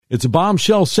It's a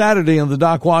bombshell Saturday on the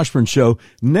Doc Washburn Show.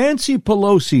 Nancy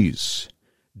Pelosi's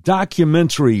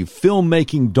documentary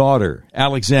filmmaking daughter,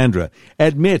 Alexandra,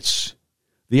 admits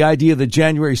the idea that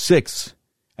January 6th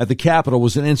at the Capitol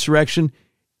was an insurrection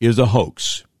is a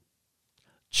hoax.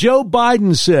 Joe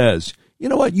Biden says, you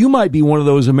know what, you might be one of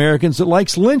those Americans that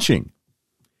likes lynching.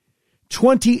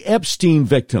 20 Epstein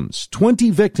victims, 20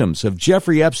 victims of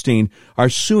Jeffrey Epstein are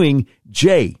suing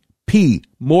J.P.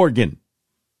 Morgan.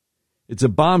 It's a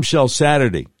bombshell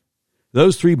Saturday.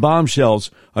 Those three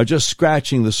bombshells are just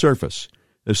scratching the surface.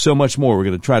 There's so much more we're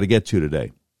going to try to get to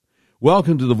today.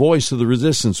 Welcome to the Voice of the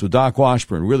Resistance with Doc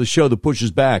Washburn. We're the show that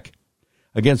pushes back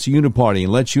against the uniparty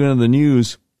and lets you into the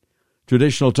news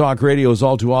traditional talk radio is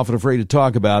all too often afraid to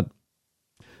talk about.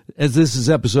 As this is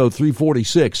episode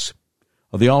 346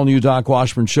 of the all-new Doc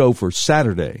Washburn Show for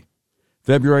Saturday,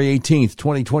 February 18th,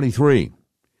 2023.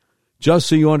 Just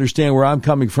so you understand where I'm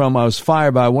coming from, I was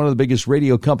fired by one of the biggest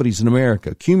radio companies in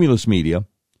America, Cumulus Media,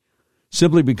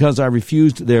 simply because I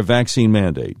refused their vaccine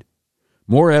mandate.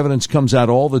 More evidence comes out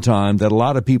all the time that a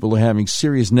lot of people are having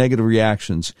serious negative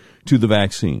reactions to the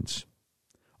vaccines.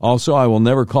 Also, I will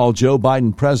never call Joe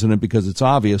Biden president because it's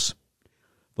obvious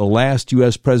the last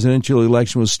U.S. presidential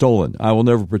election was stolen. I will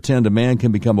never pretend a man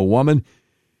can become a woman,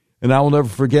 and I will never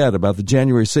forget about the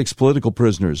January 6th political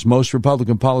prisoners most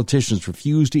Republican politicians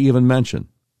refused to even mention.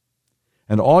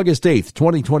 And August 8th,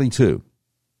 2022,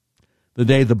 the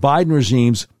day the Biden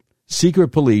regime's secret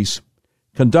police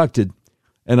conducted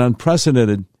an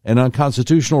unprecedented and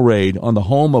unconstitutional raid on the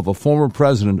home of a former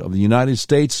president of the United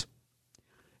States,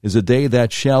 is a day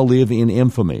that shall live in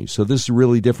infamy. So this is a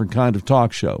really different kind of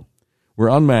talk show. We're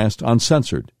unmasked,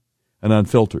 uncensored, and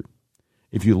unfiltered.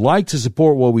 If you'd like to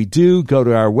support what we do, go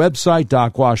to our website,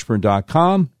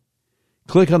 docwashburn.com.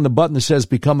 Click on the button that says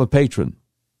Become a Patron.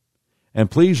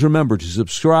 And please remember to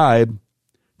subscribe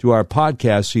to our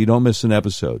podcast so you don't miss an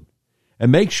episode. And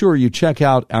make sure you check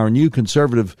out our new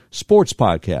conservative sports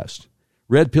podcast,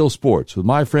 Red Pill Sports, with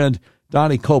my friend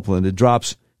Donnie Copeland. It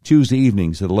drops Tuesday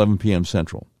evenings at 11 p.m.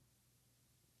 Central.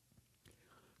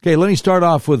 Okay, let me start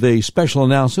off with a special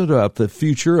announcement about the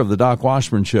future of the Doc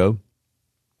Washburn Show.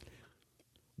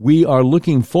 We are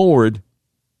looking forward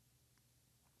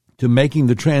to making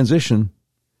the transition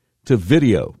to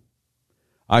video.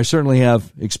 I certainly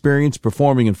have experience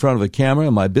performing in front of a camera,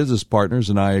 and my business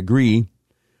partners and I agree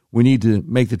we need to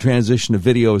make the transition to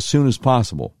video as soon as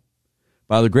possible.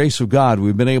 By the grace of God,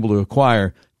 we've been able to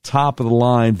acquire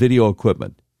top-of-the-line video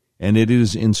equipment, and it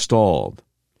is installed.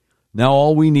 Now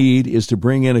all we need is to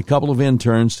bring in a couple of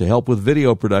interns to help with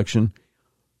video production,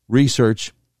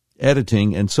 research,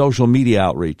 editing, and social media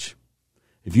outreach.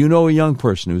 If you know a young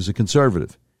person who's a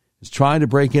conservative, is trying to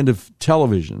break into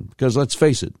television, because let's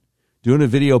face it, doing a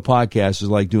video podcast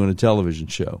is like doing a television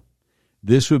show.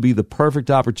 This would be the perfect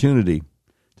opportunity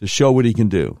to show what he can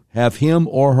do. Have him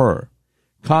or her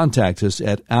contact us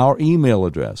at our email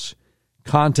address,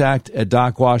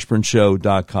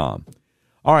 contact@docwashburnshow.com.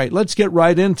 All right, let's get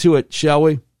right into it, shall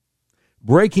we?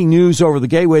 Breaking news over the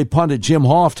Gateway pundit Jim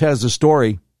Hoft has a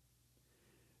story.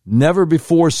 Never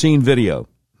before seen video.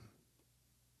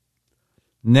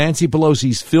 Nancy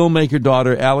Pelosi's filmmaker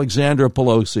daughter, Alexandra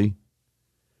Pelosi,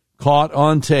 caught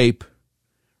on tape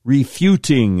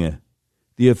refuting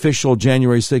the official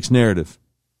January 6th narrative,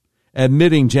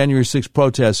 admitting January 6th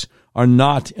protests are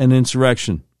not an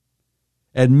insurrection,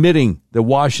 admitting that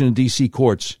Washington, D.C.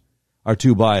 courts are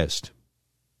too biased.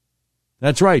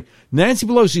 That's right. Nancy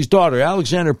Pelosi's daughter,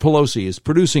 Alexandra Pelosi, is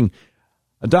producing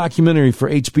a documentary for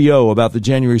HBO about the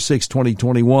January 6,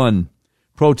 2021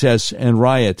 protests and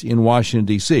riot in Washington,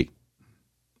 D.C.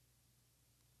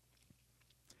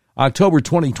 October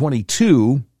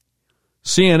 2022,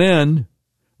 CNN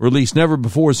released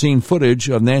never-before-seen footage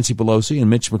of Nancy Pelosi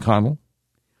and Mitch McConnell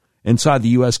inside the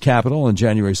U.S. Capitol on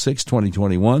January 6,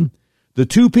 2021. The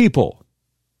two people,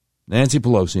 Nancy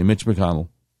Pelosi and Mitch McConnell,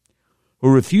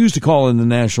 who refused to call in the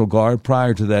National Guard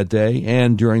prior to that day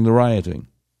and during the rioting.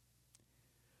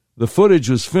 The footage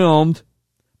was filmed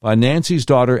by Nancy's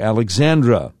daughter,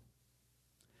 Alexandra.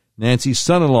 Nancy's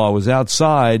son-in-law was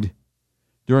outside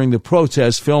during the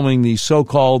protest filming the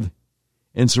so-called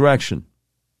insurrection.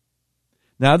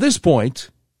 Now, at this point,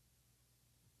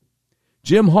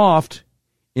 Jim Hoft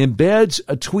embeds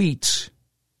a tweet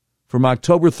from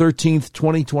October 13th,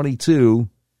 2022,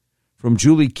 from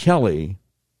Julie Kelly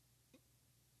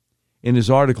in his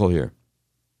article here.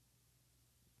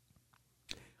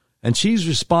 And she's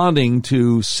responding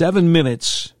to 7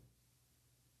 minutes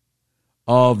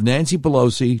of Nancy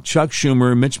Pelosi, Chuck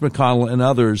Schumer, Mitch McConnell, and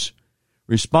others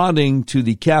responding to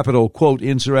the Capitol, quote,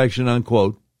 insurrection,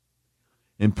 unquote,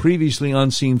 in previously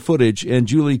unseen footage. And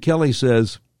Julie Kelly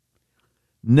says,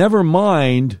 Never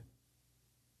mind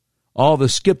all the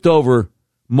skipped over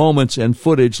moments and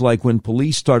footage like when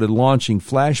police started launching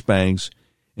flashbangs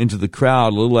into the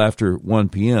crowd a little after 1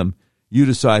 p.m. You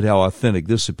decide how authentic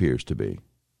this appears to be.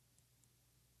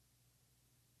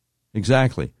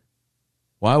 Exactly.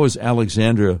 Why was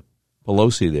Alexandra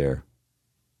Pelosi there?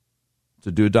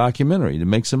 To do a documentary, to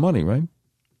make some money, right?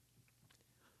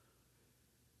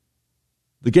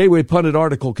 The Gateway Pundit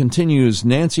article continues,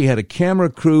 Nancy had a camera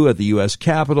crew at the U.S.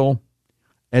 Capitol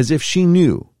as if she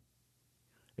knew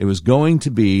it was going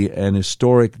to be an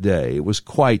historic day. It was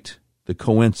quite the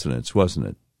coincidence, wasn't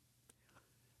it?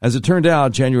 As it turned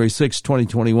out, January 6,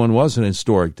 2021 was an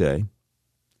historic day.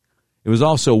 It was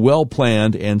also well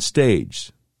planned and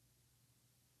staged.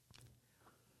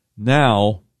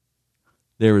 Now,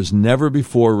 there is never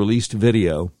before released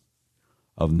video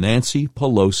of Nancy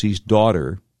Pelosi's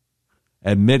daughter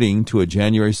admitting to a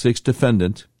January 6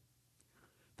 defendant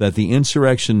that the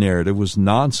insurrection narrative was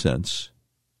nonsense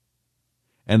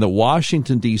and that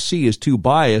Washington, D.C. is too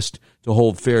biased to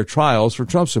hold fair trials for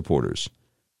Trump supporters.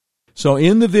 So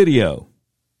in the video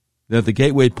that the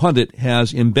Gateway Pundit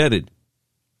has embedded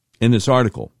in this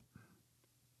article,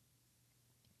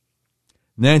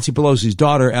 Nancy Pelosi's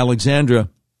daughter, Alexandra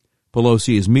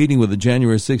Pelosi, is meeting with a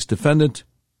January 6 defendant.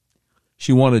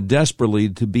 She wanted desperately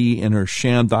to be in her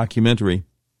sham documentary.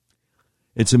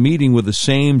 It's a meeting with the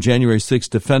same January 6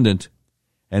 defendant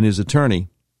and his attorney.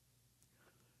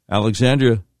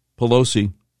 Alexandra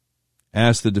Pelosi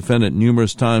asked the defendant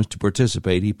numerous times to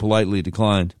participate. He politely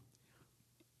declined.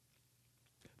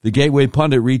 The Gateway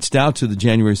Pundit reached out to the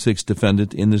January 6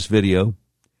 defendant in this video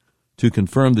to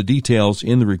confirm the details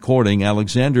in the recording.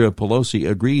 Alexandra Pelosi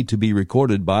agreed to be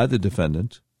recorded by the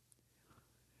defendant.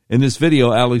 In this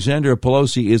video, Alexandra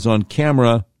Pelosi is on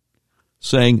camera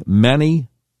saying many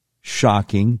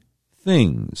shocking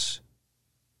things.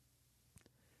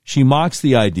 She mocks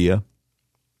the idea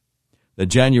that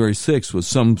January 6th was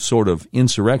some sort of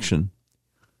insurrection.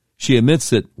 She admits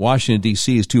that Washington,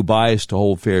 D.C. is too biased to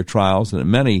hold fair trials and that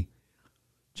many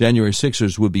January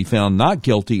 6ers would be found not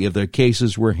guilty if their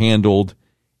cases were handled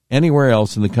anywhere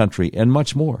else in the country, and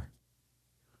much more.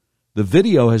 The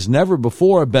video has never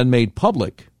before been made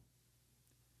public.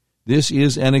 This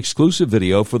is an exclusive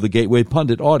video for the Gateway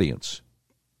Pundit audience,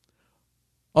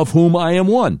 of whom I am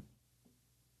one.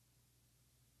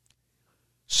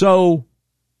 So,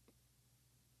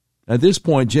 at this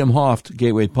point, Jim Hoft,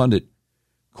 Gateway Pundit,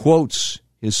 quotes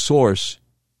his source.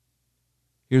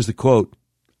 Here's the quote.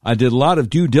 I did a lot of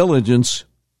due diligence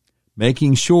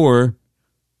making sure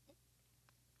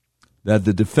that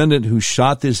the defendant who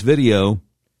shot this video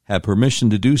had permission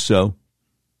to do so.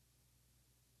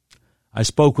 I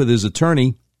spoke with his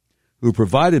attorney, who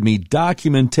provided me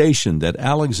documentation that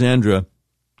Alexandra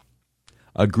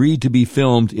agreed to be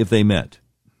filmed if they met.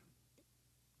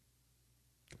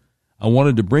 I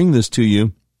wanted to bring this to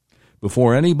you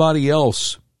before anybody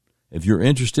else, if you're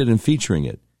interested in featuring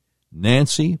it.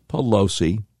 Nancy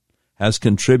Pelosi has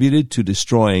contributed to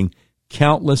destroying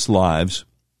countless lives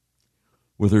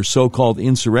with her so-called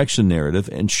insurrection narrative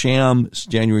and sham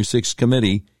January 6th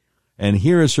committee, and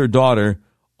here is her daughter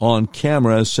on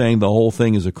camera saying the whole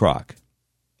thing is a crock.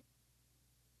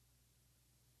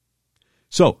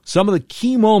 So, some of the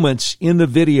key moments in the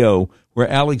video where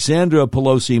Alexandra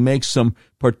Pelosi makes some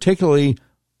particularly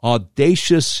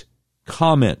audacious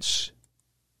comments.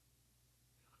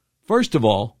 First of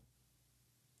all,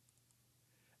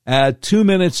 at 2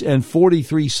 minutes and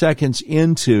 43 seconds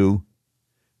into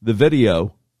the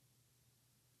video,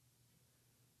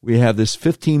 we have this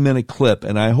 15-minute clip,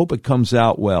 and I hope it comes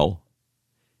out well.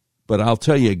 But I'll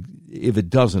tell you, if it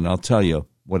doesn't, I'll tell you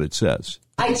what it says.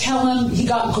 I tell him he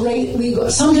got great legal.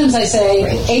 Sometimes I say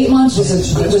 8 months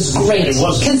was great.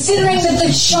 Considering that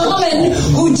the shaman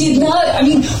who did not,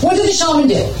 what did the shaman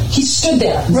do? He stood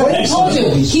there. I told you,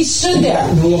 he stood there.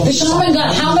 The shaman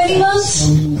got how many months?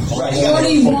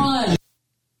 41.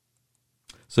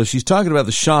 So she's talking about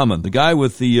the shaman, the guy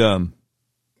with the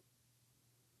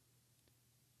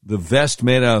vest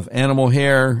made out of animal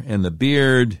hair and the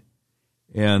beard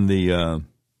and the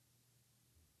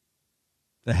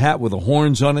hat with the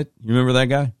horns on it. You remember that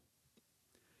guy?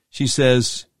 She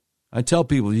says, I tell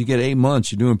people, you get 8 months,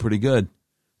 you're doing pretty good.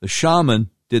 The shaman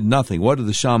did nothing. What did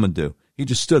the shaman do? He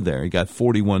just stood there. He got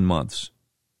 41 months.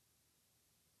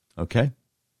 Okay?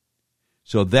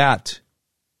 So that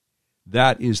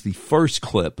is the first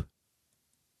clip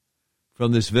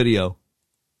from this video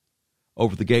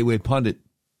over the Gateway Pundit.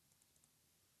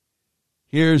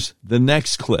 Here's the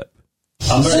next clip.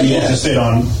 I'm very interested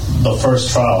on the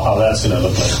first trial, how that's going to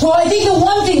look like. Well, I think the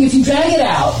one thing, if you drag it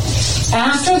out,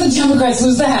 after the Democrats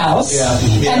lose the House,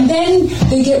 and then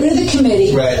they get rid of the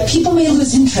committee, people may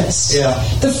lose interest.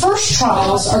 The first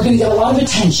trials are going to get a lot of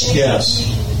attention.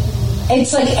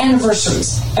 It's like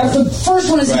anniversaries. The first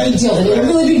one is a big deal. They made a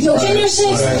really big deal. January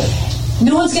 6th.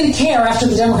 No one's going to care after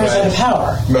the Democrats are out of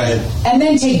power. And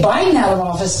then take Biden out of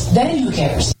office, then who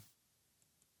cares?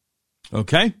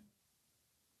 Okay.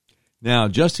 Now,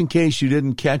 just in case you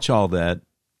didn't catch all that,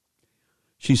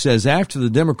 she says after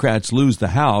the Democrats lose the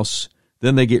House,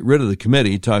 then they get rid of the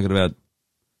committee, talking about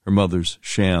her mother's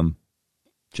sham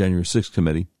January 6th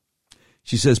committee.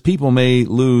 She says people may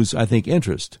lose, I think,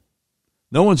 interest.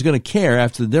 No one's going to care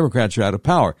after the Democrats are out of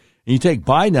power. And you take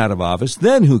Biden out of office,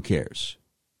 then who cares?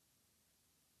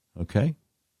 Okay.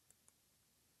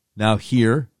 Now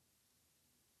here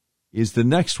is the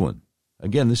next one.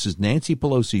 Again, this is Nancy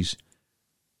Pelosi's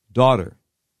daughter,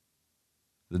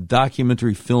 the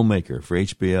documentary filmmaker for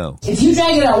HBO. If you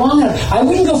drag it out long enough, I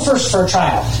wouldn't go first for a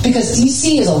trial because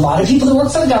D.C. is a lot of people that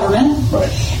work for the government,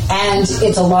 and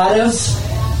it's a lot of.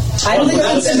 I don't think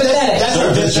that's sympathetic.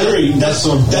 The jury.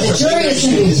 The jury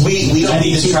is sympathetic. We don't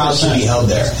think this trial should be held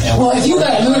there. Well, if you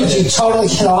got moved, you totally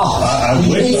get off.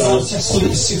 They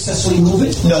successfully move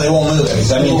it? No, they won't move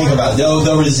it. I mean, think about it.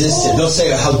 They'll resist it. They'll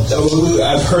say how.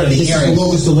 I've heard in the hearings.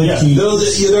 What was the link? They're going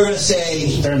to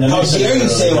say, how dare you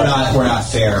say we're not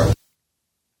fair?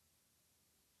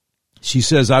 She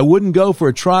says, I wouldn't go for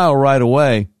a trial right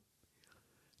away.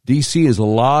 D.C. is a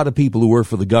lot of people who work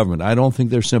for the government. I don't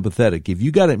think they're sympathetic. If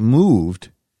you got it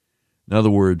moved, in other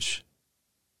words,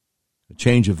 a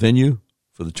change of venue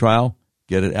for the trial,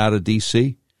 get it out of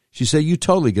D.C., she said, you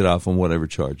totally get off on whatever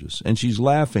charges. And she's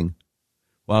laughing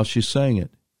while she's saying it.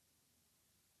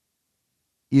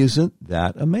 Isn't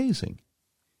that amazing?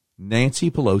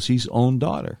 Nancy Pelosi's own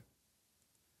daughter.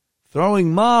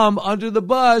 Throwing mom under the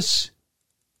bus.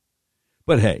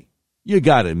 But hey, you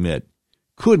got to admit,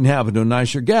 couldn't happen to a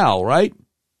nicer gal, right?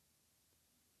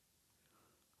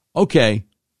 Okay.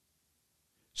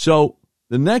 So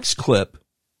the next clip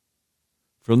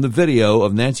from the video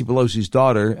of Nancy Pelosi's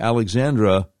daughter,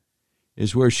 Alexandra,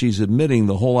 is where she's admitting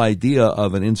the whole idea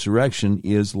of an insurrection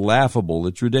is laughable.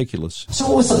 It's ridiculous. So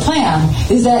what was the plan?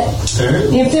 Is that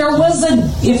if there was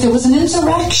an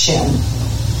insurrection,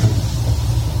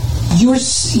 you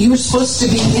were supposed to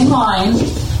be in line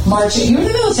marching. You were in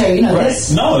the military, you know this.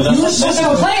 No, that's you were supposed to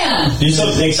have a plan.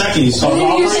 Exactly. It's called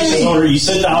operations order. You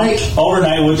sit down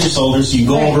overnight with your soldiers. You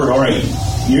go over. All right,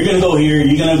 you're going to go here.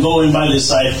 You're going to go in by this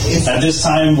side. At this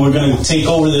time, we're going to take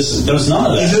over this. There's none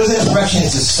of that. If there was an insurrection,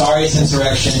 it's the sorriest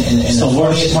insurrection in the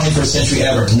 20th, 21st century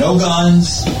ever. No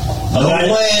guns, no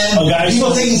plan.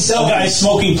 People taking selfies. A guy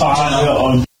smoking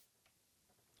pot.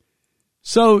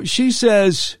 So she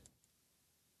says,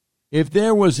 if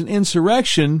there was an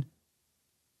insurrection,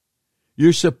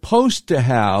 you're supposed to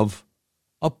have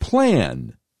a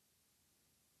plan.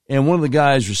 And one of the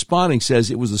guys responding says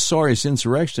it was the sorriest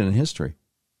insurrection in history.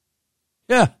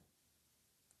 Yeah.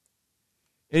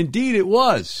 Indeed it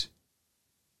was.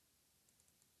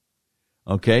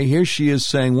 Okay, here she is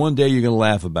saying one day you're going to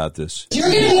laugh about this. You're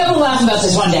going to be able to laugh about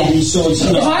this one day.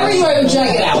 If I were you, I would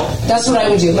drag it out. That's what I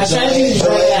would do. My strategy is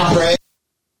drag it out.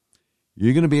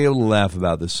 You're going to be able to laugh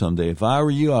about this someday. If I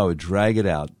were you, I would drag it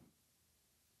out.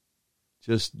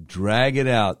 Just drag it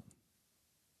out.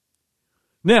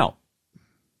 Now,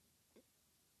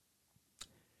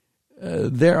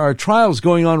 there are trials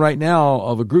going on right now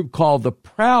of a group called the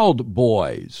Proud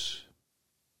Boys.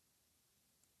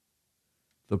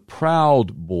 The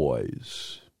Proud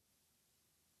Boys.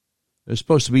 They're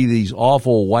supposed to be these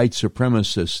awful white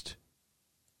supremacist,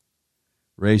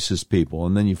 racist people.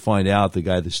 And then you find out the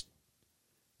guy that's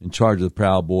in charge of the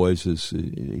Proud Boys is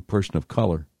a person of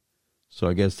color. So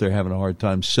I guess they're having a hard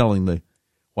time selling the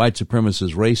white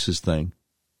supremacist racist thing.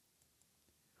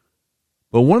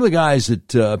 But one of the guys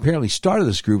that apparently started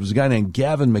this group was a guy named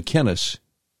Gavin McInnes.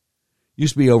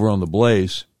 Used to be over on The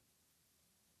Blaze.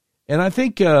 And I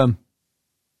think he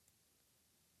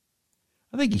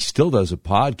still does a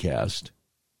podcast.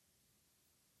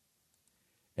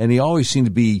 And he always seemed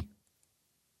to be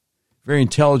very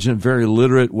intelligent, very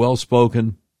literate,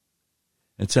 well-spoken,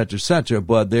 et cetera,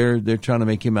 but they're trying to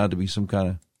make him out to be some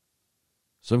kind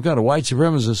of white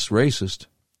supremacist racist.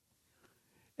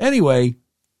 Anyway,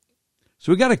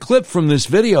 so we got a clip from this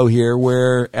video here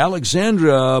where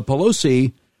Alexandra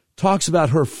Pelosi talks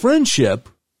about her friendship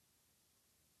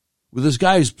with this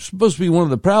guy who's supposed to be one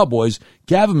of the Proud Boys,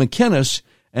 Gavin McInnes,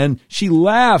 and she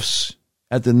laughs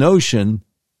at the notion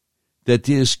that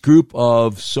this group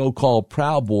of so-called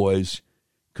Proud Boys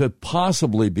could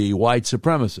possibly be white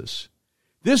supremacists.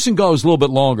 This one goes a little bit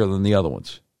longer than the other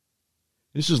ones.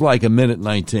 This is like a minute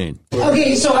 19.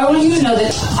 Okay, so I want you to know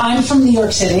that I'm from New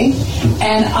York City,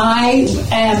 and I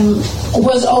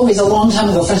was always a long time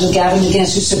ago friends with Gavin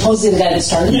McInnes, who's supposedly the guy that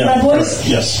started the Proud Boys.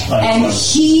 Yes. And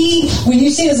when you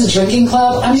say it's a drinking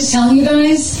club, I'm just telling you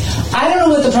guys, I don't know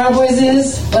what the Proud Boys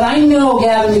is, but I know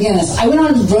Gavin McInnes. I went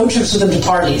on road trips with him to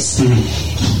parties.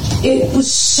 Mm-hmm. It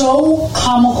was so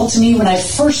comical to me when I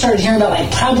first started hearing about,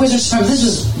 like, Proud Boys are from, this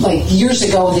was like years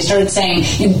ago when they started saying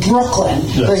in Brooklyn,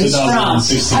 where he's from.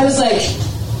 I was like,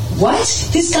 what?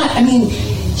 This guy, I mean,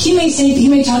 he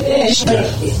may talk ish, but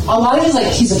a lot of it is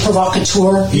like he's a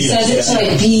provocateur. He says it to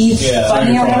like be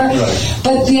funny or whatever. Right.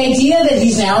 But the idea that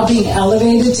he's now being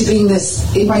elevated to being this,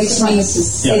 it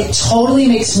totally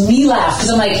makes me laugh, because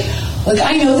I'm like, look,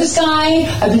 I know this guy.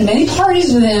 I've been to many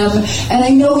parties with him, and I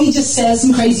know he just says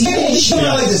some crazy shit.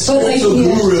 Like the spiritual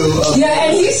guru.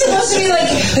 And he's supposed to be like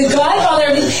the godfather,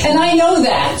 and I know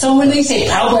that. So when they say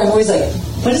Proud Boy, I'm always like,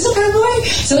 what is a Proud Boy?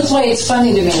 So that's why it's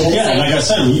funny to me. Like I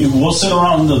said, we'll sit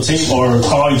around the table or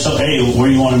call each other, hey, where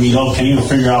do you want to meet up? Can you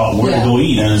figure out where to go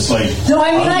eat? And it's like, no,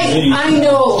 I mean, I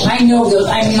know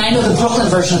the Brooklyn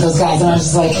version of those guys, and I'm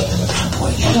just like,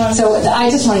 so I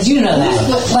just wanted you to know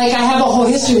that. Like, I have a whole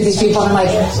history with these people, and I'm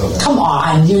like, come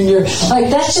on, you're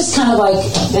like, that's just kind of like,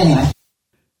 anyway.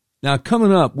 Now,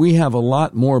 coming up, we have a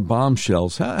lot more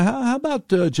bombshells. How about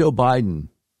Joe Biden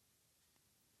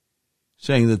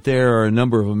saying that there are a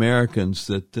number of Americans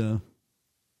that,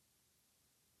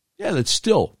 that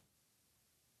still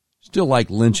like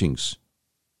lynchings.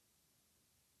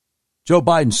 Joe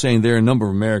Biden saying there are a number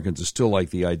of Americans that still like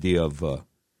the idea of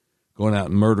going out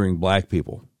and murdering black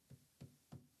people.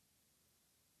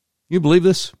 You believe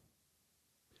this?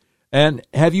 And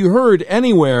have you heard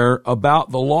anywhere about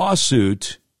the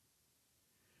lawsuit?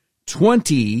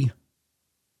 20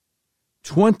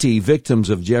 victims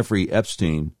of Jeffrey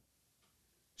Epstein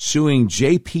suing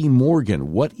J.P.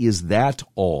 Morgan. What is that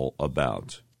all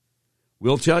about?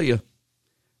 We'll tell you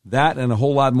that and a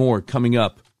whole lot more coming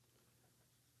up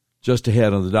just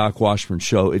ahead on the Doc Washburn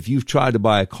Show. If you've tried to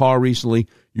buy a car recently,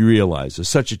 you realize there's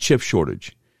such a chip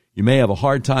shortage. You may have a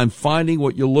hard time finding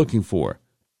what you're looking for.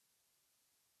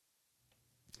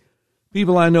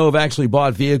 People I know have actually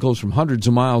bought vehicles from hundreds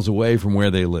of miles away from where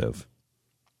they live.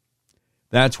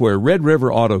 That's where Red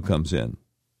River Auto comes in.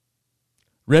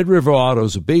 Red River Auto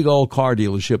is a big old car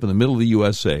dealership in the middle of the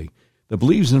USA that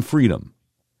believes in freedom.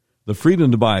 The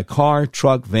freedom to buy a car,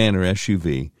 truck, van, or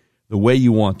SUV the way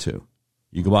you want to.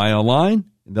 You can buy online,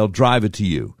 and they'll drive it to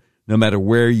you, no matter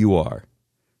where you are.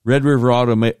 Red River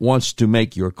Auto wants to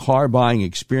make your car buying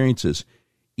experience as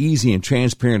easy and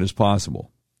transparent as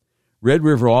possible. Red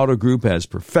River Auto Group has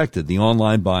perfected the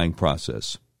online buying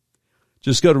process.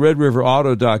 Just go to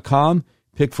redriverauto.com,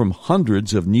 pick from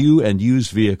hundreds of new and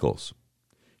used vehicles.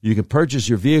 You can purchase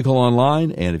your vehicle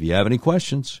online, and if you have any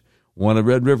questions, one of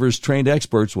Red River's trained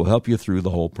experts will help you through the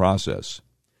whole process.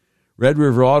 Red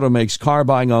River Auto makes car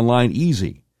buying online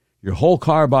easy. Your whole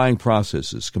car buying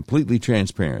process is completely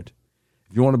transparent.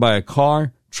 If you want to buy a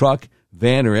car, truck,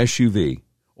 van, or SUV,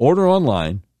 order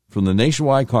online from the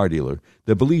nationwide car dealer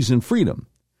that believes in freedom,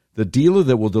 the dealer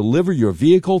that will deliver your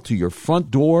vehicle to your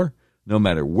front door no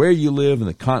matter where you live in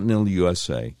the continental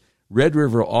USA.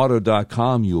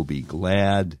 RedRiverAuto.com. You'll be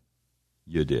glad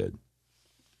you did.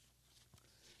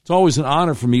 It's always an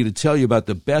honor for me to tell you about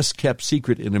the best-kept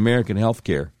secret in American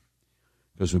healthcare,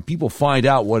 because when people find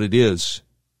out what it is,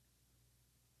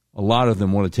 a lot of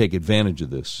them want to take advantage of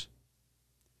this.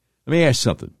 Let me ask you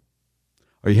something.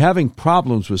 Are you having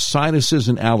problems with sinuses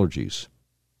and allergies?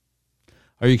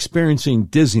 Are you experiencing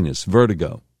dizziness,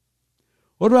 vertigo?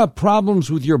 What about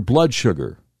problems with your blood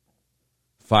sugar,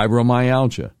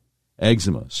 fibromyalgia,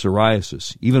 eczema,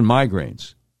 psoriasis, even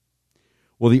migraines?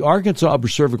 Well, the Arkansas Upper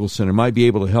Cervical Center might be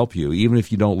able to help you even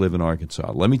if you don't live in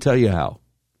Arkansas. Let me tell you how.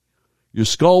 Your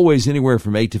skull weighs anywhere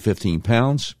from 8 to 15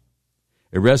 pounds.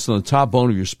 It rests on the top bone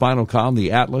of your spinal column,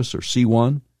 the atlas or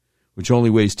C1, which only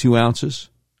weighs 2 ounces.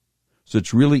 So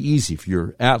it's really easy for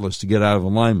your atlas to get out of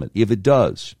alignment. If it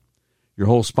does, your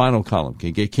whole spinal column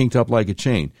can get kinked up like a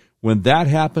chain. When that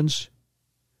happens,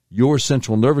 your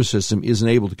central nervous system isn't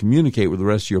able to communicate with the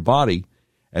rest of your body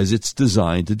as it's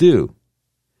designed to do.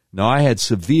 Now, I had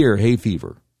severe hay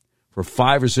fever for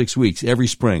 5 or 6 weeks every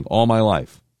spring all my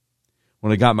life.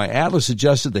 When I got my atlas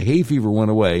adjusted, the hay fever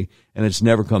went away, and it's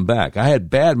never come back. I had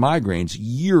bad migraines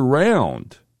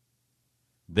year-round.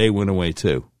 They went away,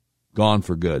 too. Gone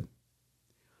for good.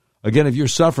 Again, if you're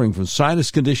suffering from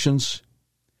sinus conditions,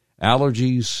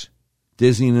 allergies,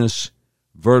 dizziness,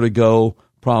 vertigo,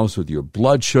 problems with your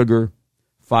blood sugar,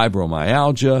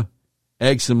 fibromyalgia,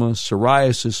 eczema,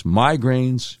 psoriasis,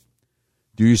 migraines,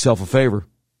 do yourself a favor.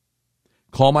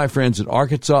 Call my friends at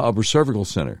Arkansas Upper Cervical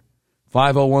Center,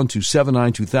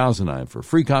 501-279-2009 for a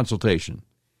free consultation.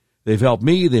 They've helped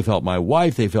me, they've helped my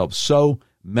wife, they've helped so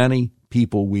many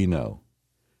people we know.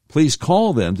 Please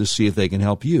call them to see if they can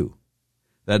help you.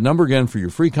 That number again for your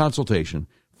free consultation,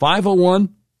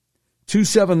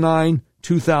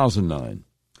 501-279-2009.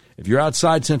 If you're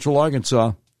outside Central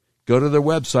Arkansas, go to their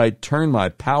website,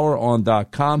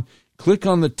 turnmypoweron.com. Click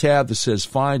on the tab that says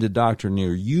Find a Doctor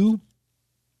Near You,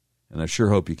 and I sure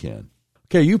hope you can.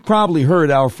 Okay, you've probably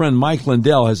heard our friend Mike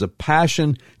Lindell has a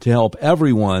passion to help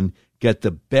everyone get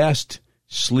the best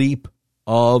sleep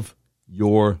of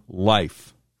your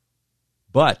life.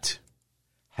 But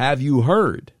have you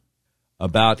heard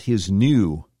about his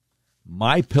new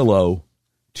MyPillow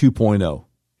 2.0?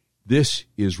 This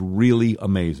is really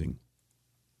amazing.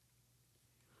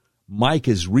 Mike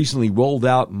has recently rolled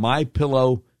out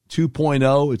MyPillow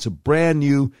 2.0. It's a brand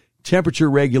new temperature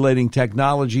regulating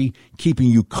technology, keeping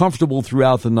you comfortable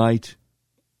throughout the night.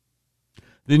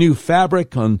 The new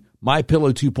fabric on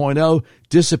MyPillow 2.0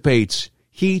 dissipates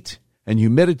heat and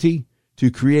humidity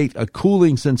to create a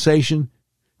cooling sensation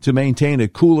to maintain a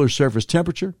cooler surface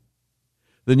temperature.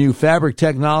 The new fabric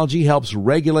technology helps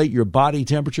regulate your body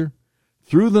temperature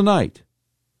through the night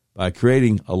by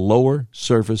creating a lower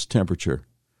surface temperature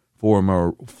for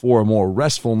a more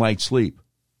restful night's sleep.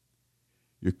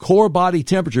 Your core body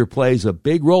temperature plays a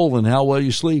big role in how well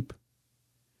you sleep.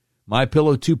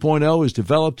 MyPillow 2.0 is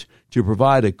developed to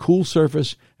provide a cool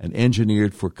surface and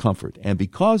engineered for comfort. And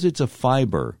because it's a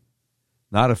fiber,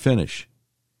 not a finish,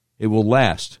 it will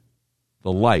last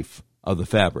the life of the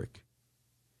fabric.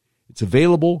 It's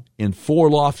available in 4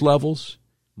 loft levels.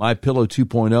 MyPillow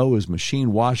 2.0 is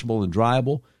machine washable and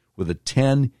dryable with a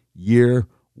 10-year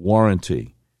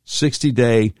warranty,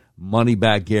 60-day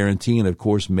money-back guarantee, and, of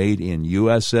course, made in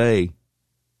USA.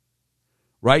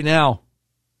 Right now,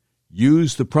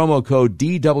 use the promo code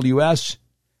DWS,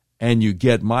 and you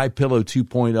get MyPillow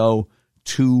 2.0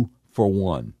 2 for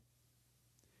 1.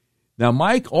 Now,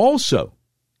 Mike also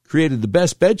created the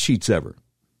best bed sheets ever.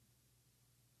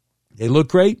 They look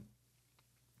great.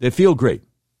 They feel great,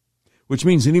 which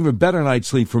means an even better night's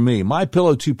sleep for me.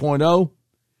 MyPillow 2.0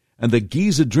 and the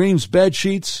Giza Dreams bed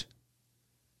sheets,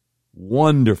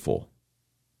 wonderful.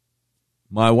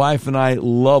 My wife and I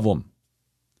love them.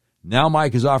 Now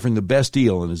Mike is offering the best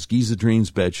deal on his Giza Dreams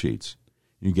bed sheets.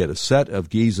 You get a set of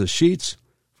Giza sheets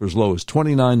for as low as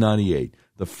 $29.98.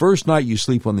 The first night you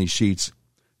sleep on these sheets,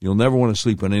 you'll never want to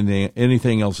sleep on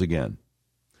anything else again.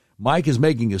 Mike is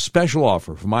making a special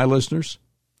offer for my listeners.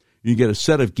 You get a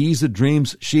set of Giza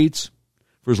Dreams sheets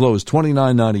for as low as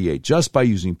 $29.98 just by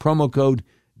using promo code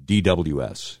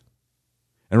DWS.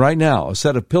 And right now, a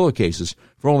set of pillowcases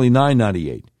for only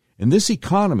 $9.98. In this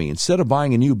economy, instead of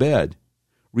buying a new bed,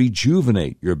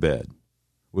 rejuvenate your bed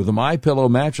with a MyPillow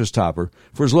mattress topper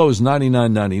for as low as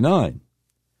 $99.99.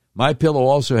 MyPillow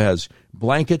also has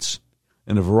blankets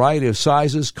in a variety of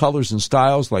sizes, colors, and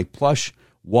styles like plush,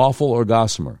 waffle, or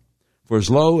gossamer for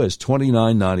as low as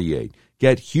 $29.98.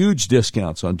 Get huge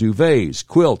discounts on duvets,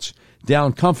 quilts,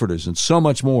 down comforters, and so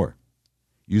much more.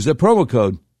 Use that promo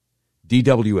code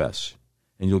DWS,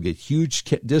 and you'll get huge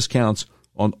discounts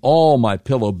on all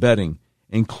MyPillow bedding,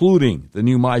 including the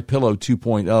new MyPillow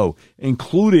 2.0,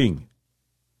 including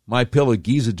MyPillow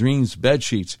Giza Dreams bed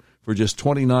sheets for just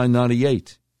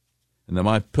 $29.98, and the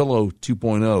MyPillow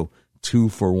 2.0 2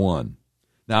 for 1.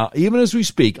 Now, even as we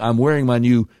speak, I'm wearing my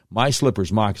new My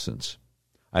Slippers moccasins.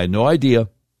 I had no idea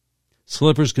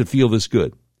slippers could feel this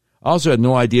good. I also had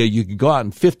no idea you could go out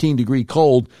in 15-degree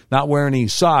cold, not wearing any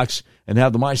socks, and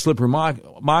have the My Slipper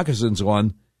moccasins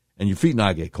on, and your feet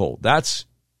not get cold. That's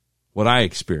what I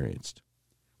experienced.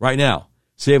 Right now,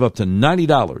 save up to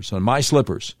 $90 on My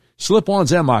Slippers,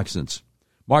 slip-ons, and moccasins,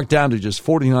 marked down to just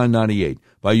 $49.98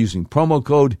 by using promo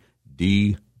code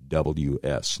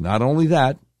DWS. Not only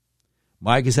that,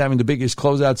 Mike is having the biggest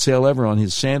closeout sale ever on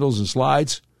his sandals and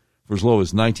slides for as low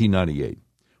as $19.98.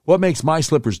 What makes My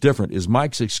Slippers different is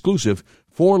Mike's exclusive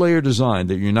 4-layer design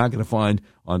that you're not going to find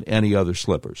on any other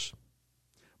slippers.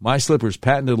 My Slippers'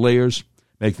 patented layers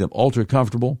make them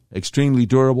ultra-comfortable, extremely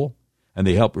durable, and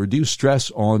they help reduce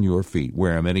stress on your feet.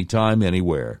 Wear them anytime,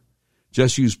 anywhere.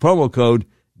 Just use promo code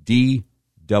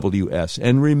DWS.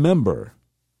 And remember,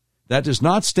 that does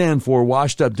not stand for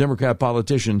washed-up Democrat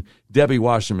politician Debbie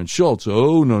Wasserman Schultz.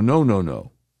 Oh, no, no, no,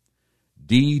 no.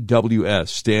 DWS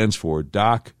stands for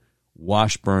Doc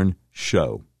Washburn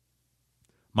Show.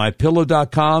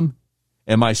 MyPillow.com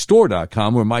and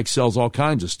MyStore.com, where Mike sells all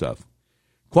kinds of stuff.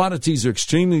 Quantities are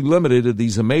extremely limited at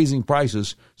these amazing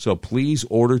prices, so please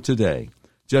order today.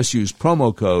 Just use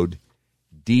promo code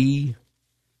DWS.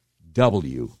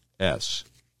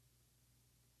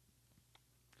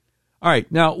 All right,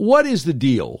 now, what is the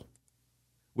deal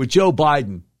with Joe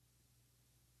Biden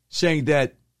saying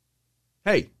that,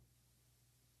 hey,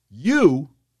 you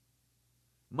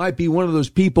might be one of those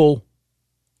people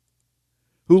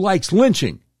who likes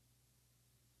lynching?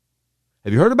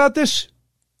 Have you heard about this?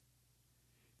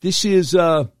 This is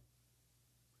a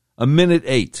minute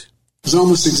 8. It was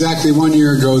almost exactly 1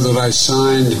 year ago that I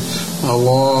signed a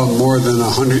law more than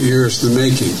 100 years in the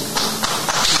making.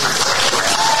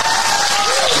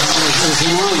 It was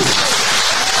an honor.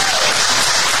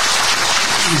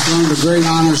 It was one of the great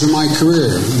honors of my career,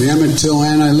 the Emmett Till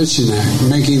Anti-Lynching Act,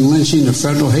 making lynching a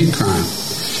federal hate crime.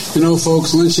 You know,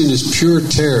 folks, lynching is pure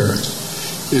terror,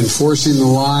 enforcing the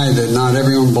lie that not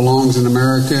everyone belongs in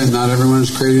America and not everyone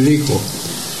is created equal.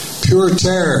 Pure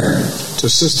terror to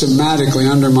systematically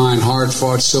undermine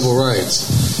hard-fought civil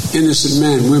rights. Innocent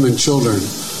men, women, children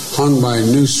hung by a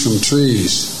noose from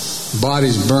trees,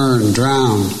 bodies burned,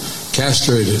 drowned,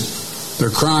 castrated. Their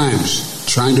crimes: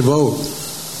 trying to vote,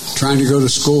 trying to go to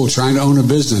school, trying to own a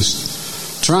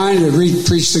business, trying to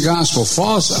preach the gospel,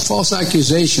 false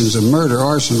accusations of murder,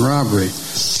 arson, robbery,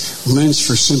 lynched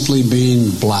for simply being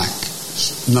black,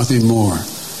 nothing more.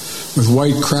 With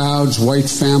white crowds, white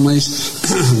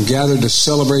families gathered to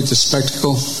celebrate the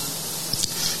spectacle,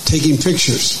 taking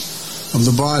pictures of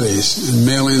the bodies and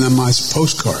mailing them as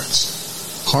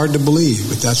postcards. Hard to believe,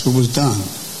 but that's what was done.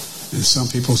 And some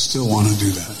people still want to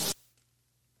do that.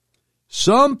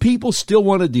 Some people still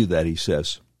want to do that, he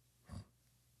says.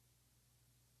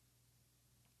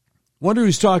 Wonder who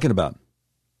he's talking about.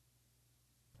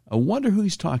 I wonder who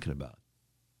he's talking about.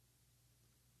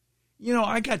 You know,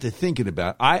 I got to thinking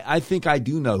about, I think I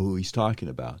do know who he's talking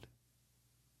about.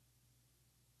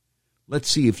 Let's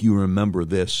see if you remember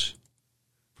this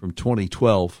from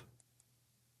 2012.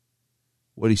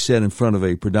 What he said in front of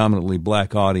a predominantly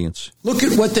black audience. Look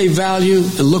at what they value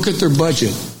and look at their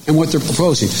budget and what they're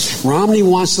proposing. Romney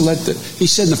wants to he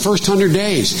said in the first 100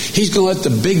 days, he's going to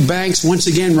let the big banks once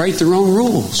again write their own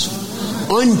rules.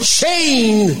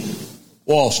 Unchain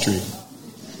Wall Street.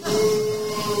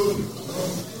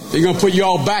 They're going to put you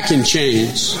all back in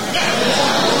chains.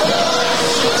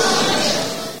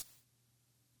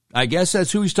 I guess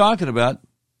that's who he's talking about.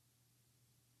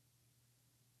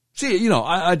 See, you know,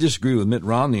 I disagree with Mitt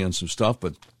Romney on some stuff,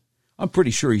 but I'm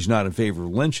pretty sure he's not in favor of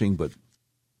lynching, but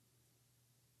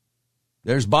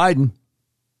there's Biden.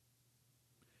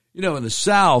 You know, in the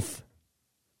South,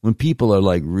 when people are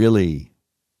like really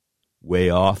way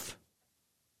off,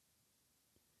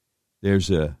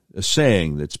 there's a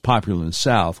saying that's popular in the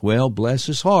South. Well, bless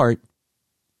his heart,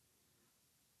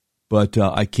 but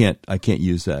I can't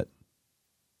use that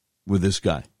with this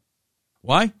guy.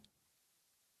 Why?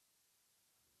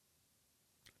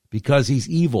 Because he's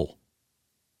evil.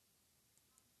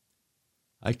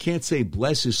 I can't say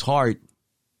bless his heart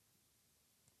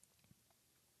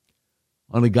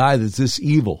on a guy that's this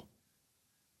evil.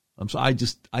 I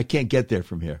can't get there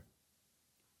from here.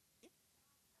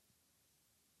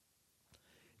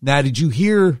 Now, did you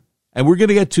hear, and we're going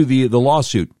to get to the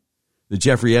lawsuit, the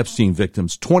Jeffrey Epstein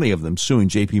victims, 20 of them suing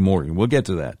J.P. Morgan. We'll get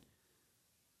to that.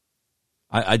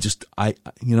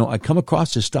 I come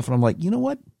across this stuff and I'm like, you know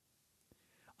what?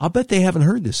 I'll bet they haven't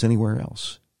heard this anywhere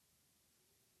else.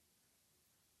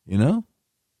 You know?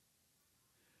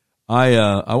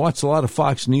 I watched a lot of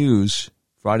Fox News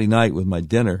Friday night with my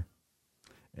dinner,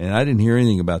 and I didn't hear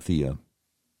anything about the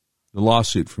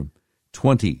lawsuit from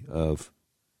 20 of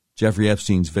Jeffrey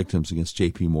Epstein's victims against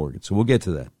J.P. Morgan. So we'll get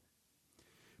to that.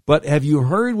 But have you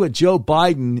heard what Joe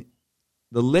Biden,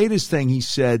 the latest thing he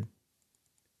said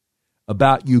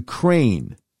about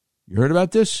Ukraine? You heard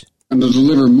about this? And to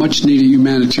deliver much-needed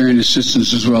humanitarian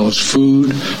assistance as well as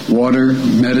food, water,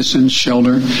 medicine,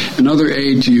 shelter, and other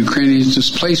aid to Ukrainians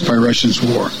displaced by Russia's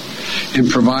war, and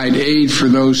provide aid for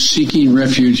those seeking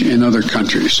refuge in other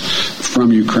countries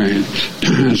from Ukraine.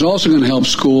 It's also going to help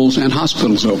schools and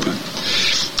hospitals open.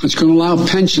 It's going to allow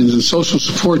pensions and social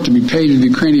support to be paid to the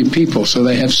Ukrainian people so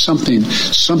they have something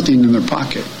in their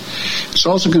pocket. It's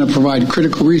also going to provide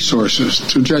critical resources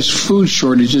to address food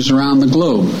shortages around the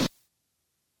globe.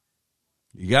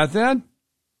 You got that?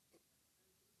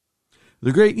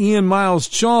 The great Ian Miles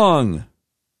Chong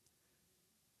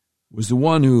was the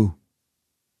one who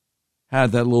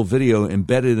had that little video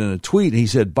embedded in a tweet. He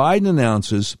said, Biden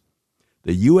announces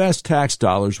the U.S. tax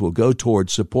dollars will go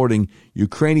towards supporting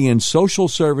Ukrainian social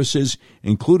services,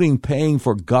 including paying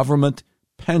for government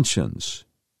pensions.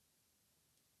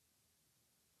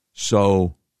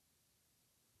 So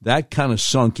that kind of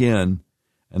sunk in.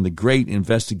 And the great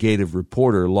investigative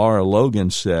reporter Lara Logan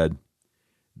said,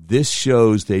 this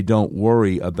shows they don't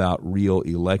worry about real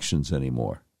elections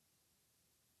anymore.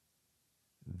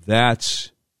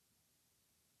 That's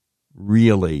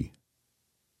really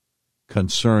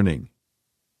concerning.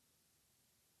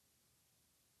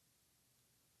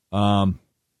 And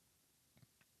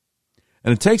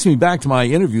it takes me back to my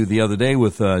interview the other day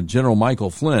with General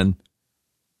Michael Flynn.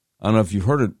 I don't know if you've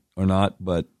heard it or not,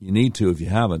 but you need to if you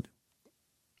haven't.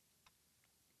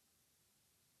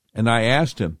 And I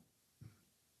asked him,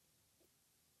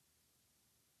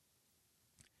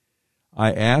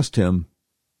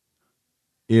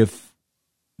 if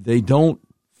they don't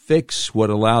fix what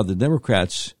allowed the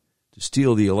Democrats to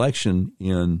steal the election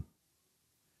in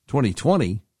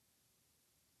 2020,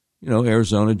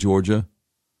 Arizona, Georgia,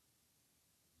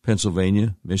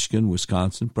 Pennsylvania, Michigan,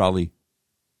 Wisconsin, probably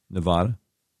Nevada,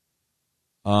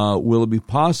 will it be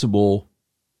possible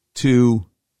to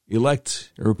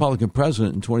elect a Republican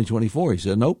president in 2024? He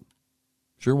said, nope,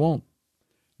 sure won't.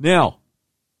 Now,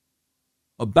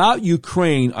 about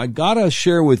Ukraine, I got to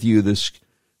share with you this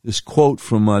quote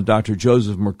from Dr.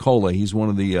 Joseph Mercola. He's one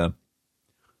of the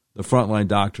frontline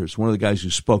doctors, one of the guys who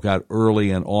spoke out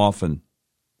early and often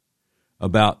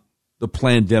about the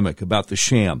plandemic, about the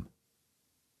sham,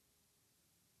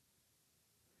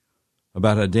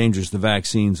 about how dangerous the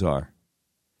vaccines are,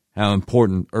 how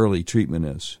important early treatment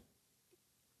is.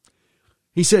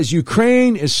 He says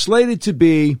Ukraine is slated to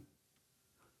be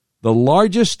the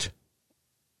largest,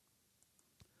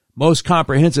 most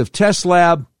comprehensive test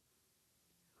lab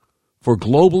for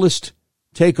globalist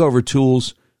takeover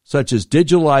tools such as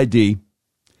digital ID,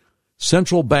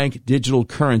 central bank digital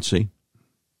currency,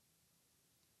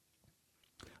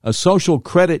 a social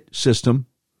credit system,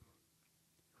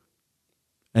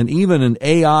 and even an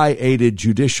AI-aided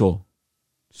judicial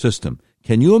system.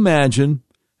 Can you imagine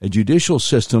a judicial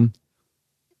system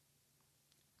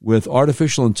with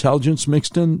artificial intelligence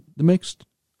mixed in the mix?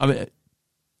 I mean,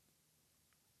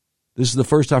 this is the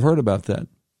first I've heard about that.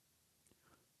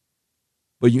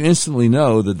 But you instantly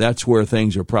know that that's where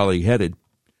things are probably headed.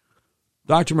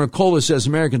 Dr. Mercola says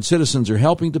American citizens are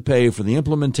helping to pay for the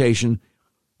implementation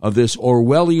of this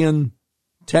Orwellian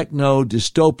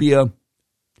techno-dystopia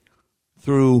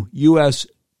through U.S.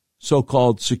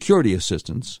 so-called security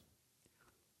assistance,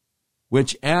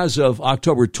 which as of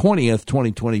October 20th,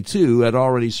 2022, had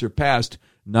already surpassed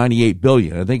 $98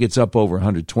 billion. I think it's up over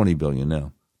 $120 billion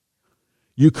now.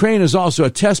 Ukraine is also a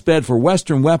test bed for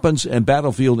Western weapons and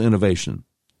battlefield innovation.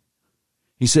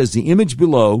 He says the image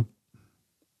below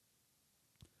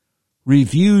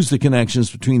reviews the connections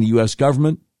between the U.S.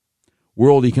 government,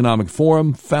 World Economic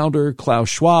Forum founder Klaus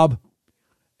Schwab,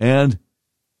 and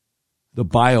the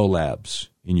biolabs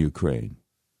in Ukraine.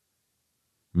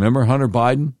 Remember Hunter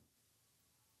Biden?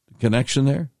 The connection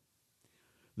there?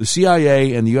 The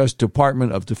CIA and the U.S.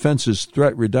 Department of Defense's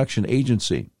Threat Reduction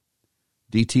Agency,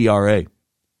 DTRA,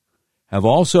 have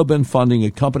also been funding a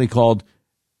company called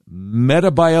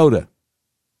Metabiota.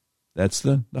 That's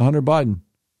the Hunter Biden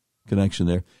connection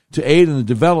there, to aid in the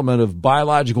development of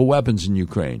biological weapons in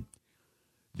Ukraine.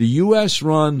 The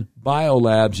U.S.-run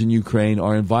biolabs in Ukraine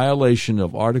are in violation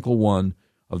of Article 1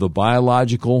 of the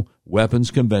Biological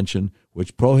Weapons Convention,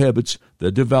 which prohibits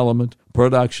the development,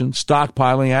 production,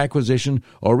 stockpiling, acquisition,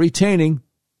 or retaining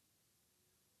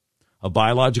of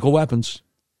biological weapons.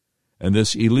 And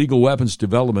this illegal weapons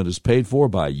development is paid for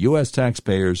by U.S.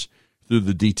 taxpayers through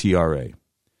the DTRA.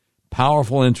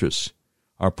 Powerful interests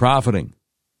are profiting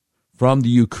from the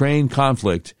Ukraine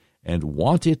conflict and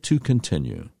want it to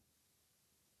continue.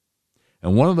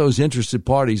 And one of those interested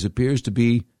parties appears to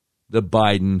be the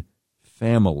Biden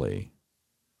family.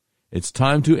 It's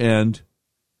time to end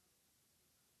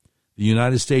the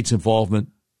United States involvement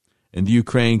in the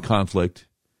Ukraine conflict.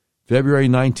 February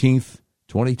 19th,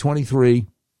 2023,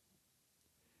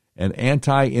 an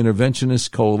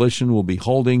anti-interventionist coalition will be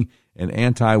holding an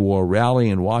anti-war rally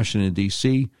in Washington,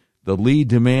 D.C. The lead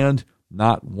demand,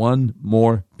 not one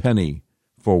more penny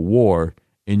for war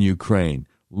in Ukraine.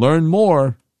 Learn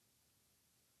more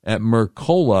at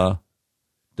Mercola.com.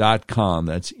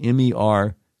 That's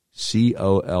Mercola.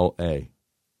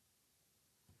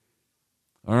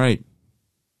 All right.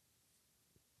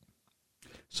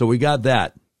 So we got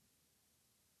that.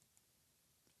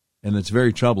 And it's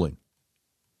very troubling.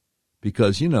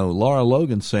 Because, Laura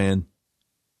Logan's saying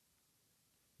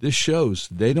this shows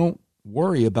they don't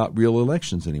worry about real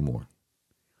elections anymore.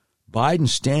 Biden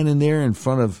standing there in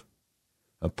front of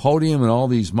a podium and all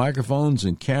these microphones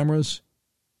and cameras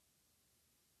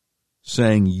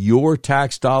saying your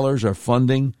tax dollars are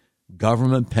funding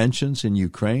government pensions in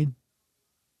Ukraine.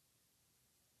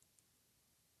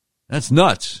 That's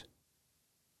nuts.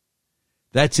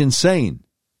 That's insane.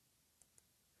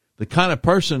 The kind of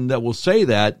person that will say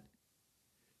that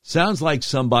sounds like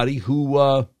somebody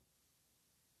who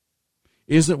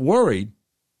isn't worried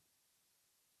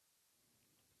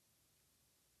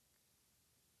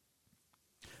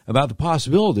about the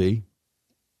possibility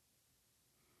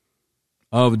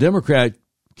of a Democrat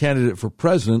candidate for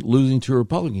president losing to a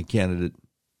Republican candidate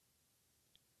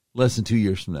less than 2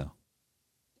 years from now.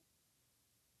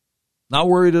 Not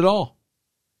worried at all.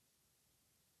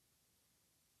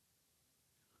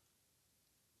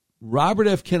 Robert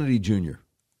F. Kennedy Jr.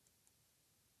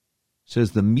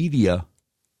 says the media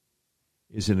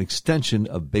is an extension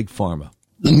of Big Pharma.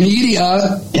 The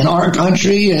media in our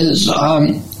country is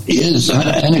an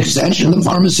extension of the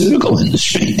pharmaceutical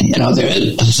industry. You know, there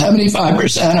is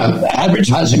 75% of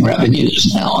advertising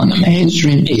revenues now on the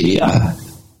mainstream media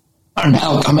are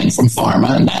now coming from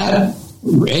pharma, and that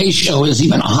ratio is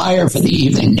even higher for the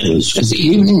evening news, because the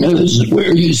evening news is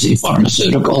where you see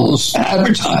pharmaceuticals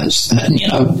advertised. And, you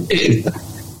know,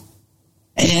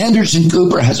 Anderson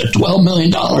Cooper has a $12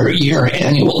 million a year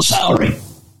annual salary.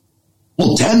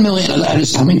 Well, $10 million of that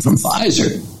is coming from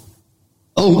Pfizer.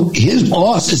 Oh, his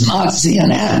boss is not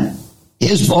CNN.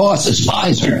 His boss is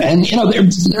Pfizer. And, you know,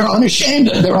 they're unashamed.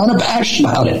 They're unabashed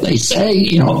about it. They say,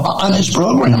 you know, on his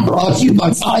program, brought to you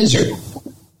by Pfizer.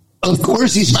 Of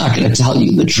course he's not going to tell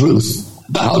you the truth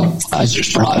about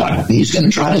Pfizer's product. He's going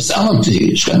to try to sell them to you.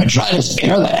 He's going to try to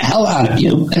scare the hell out of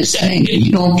you by saying, if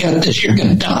you don't get this, you're going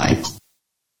to die.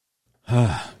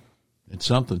 It's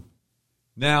something.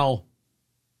 Now,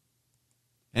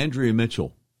 Andrea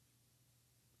Mitchell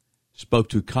spoke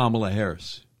to Kamala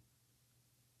Harris.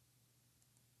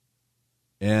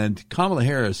 And Kamala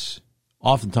Harris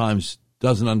oftentimes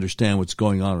doesn't understand what's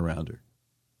going on around her.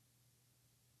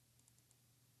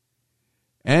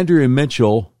 Andrea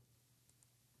Mitchell,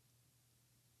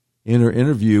 in her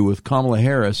interview with Kamala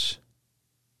Harris,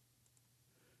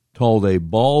 told a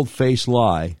bald-faced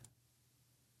lie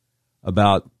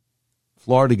about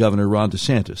Florida Governor Ron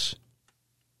DeSantis.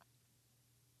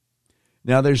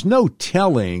 Now, there's no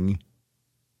telling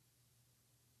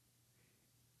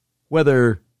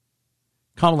whether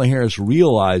Kamala Harris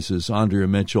realizes Andrea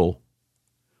Mitchell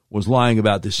was lying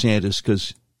about DeSantis,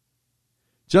 because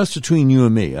just between you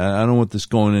and me, I don't want this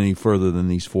going any further than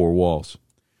these four walls,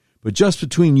 but just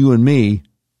between you and me,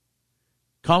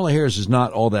 Kamala Harris is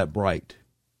not all that bright.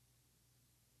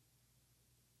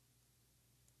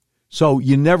 So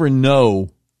you never know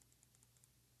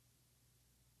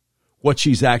what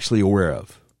she's actually aware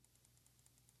of.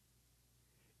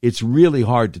 It's really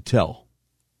hard to tell.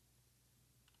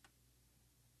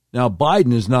 Now,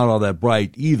 Biden is not all that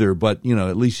bright either, but, you know,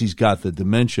 at least he's got the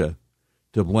dementia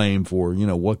to blame for, you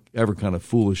know, whatever kind of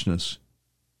foolishness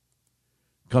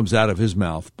comes out of his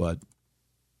mouth. But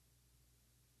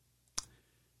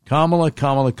Kamala.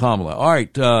 All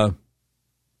right. How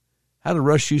did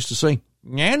Rush used to say?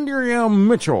 Andrea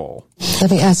Mitchell. Let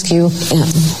me ask you,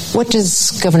 what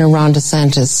does Governor Ron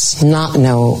DeSantis not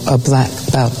know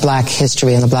about black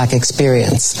history and the black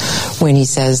experience when he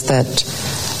says that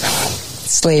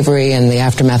slavery and the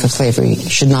aftermath of slavery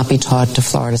should not be taught to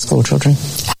Florida school children?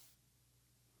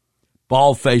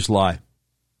 Bald-faced lie.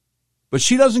 But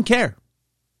she doesn't care.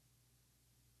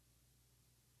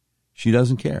 She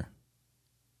doesn't care.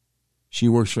 She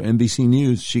works for NBC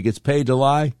News. She gets paid to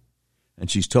lie, and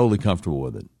she's totally comfortable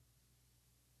with it.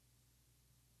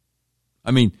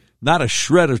 I mean, not a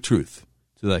shred of truth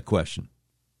to that question.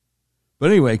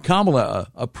 But anyway,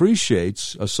 Kamala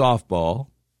appreciates a softball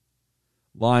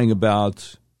lying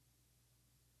about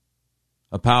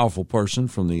a powerful person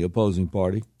from the opposing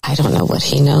party. I don't know what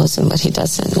he knows and what he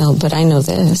doesn't know, but I know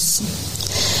this.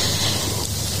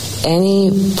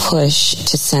 Any push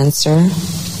to censor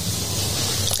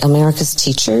America's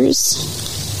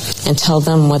teachers and tell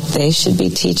them what they should be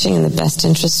teaching in the best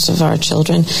interest of our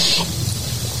children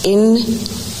in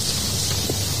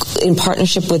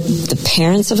partnership with the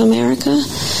parents of America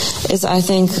is, I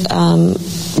think,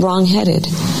 wrong-headed.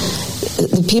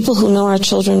 The people who know our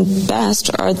children best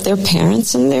are their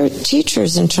parents and their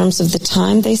teachers in terms of the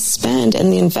time they spend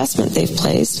and the investment they've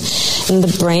placed in the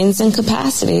brains and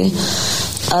capacity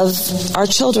of our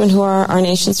children who are our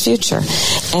nation's future.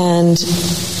 And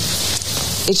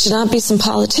it should not be some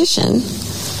politician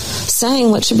saying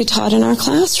what should be taught in our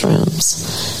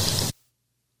classrooms.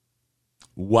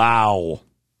 Wow.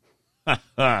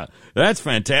 That's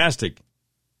fantastic.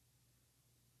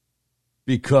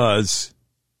 Because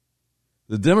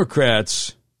the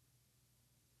Democrats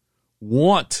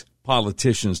want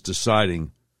politicians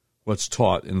deciding what's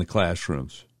taught in the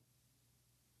classrooms.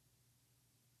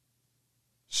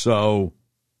 So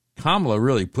Kamala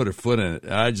really put her foot in it.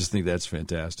 I just think that's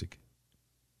fantastic.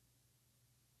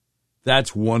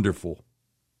 That's wonderful.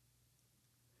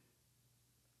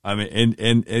 I mean,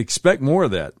 and expect more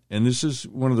of that. And this is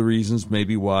one of the reasons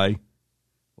maybe why a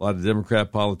lot of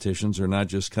Democrat politicians are not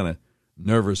just kind of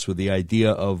nervous with the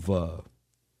idea of,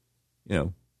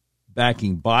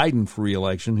 backing Biden for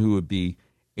re-election, who would be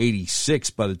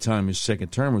 86 by the time his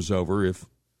second term was over if,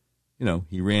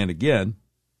 he ran again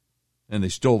and they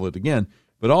stole it again.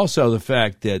 But also the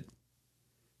fact that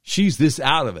she's this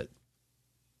out of it.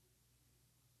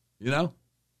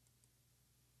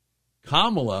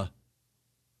 Kamala,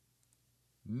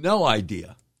 no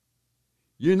idea.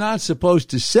 You're not supposed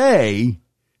to say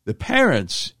the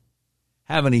parents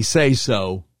have any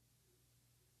say-so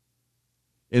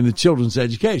in the children's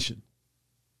education.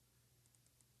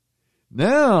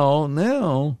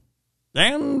 Now,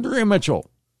 Andrea Mitchell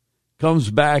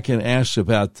comes back and asks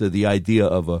about the idea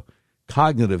of a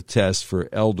cognitive test for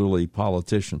elderly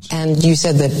politicians. And you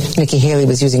said that Nikki Haley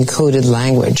was using coded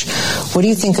language. What do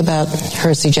you think about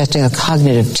her suggesting a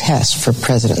cognitive test for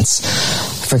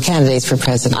candidates for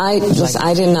president?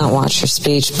 I did not watch her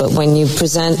speech, but when you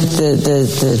present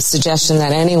the suggestion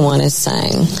that anyone is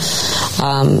saying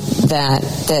that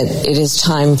it is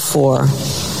time for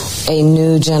a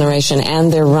new generation,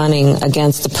 and they're running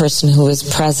against the person who is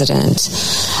president,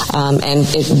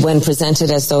 when presented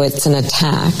as though it's an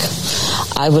attack,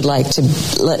 I would like to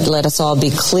let us all be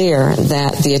clear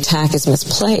that the attack is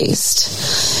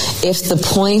misplaced. If the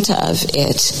point of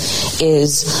it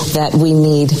is that we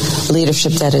need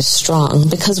leadership that is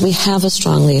strong, because we have a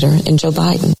strong leader in Joe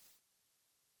Biden.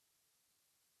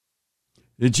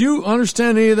 Did you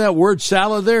understand any of that word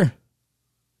salad there?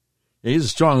 Yeah, he's a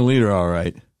strong leader, all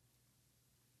right.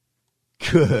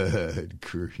 Good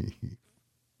grief.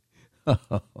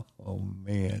 Oh,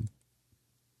 man.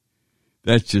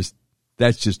 That's just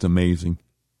amazing.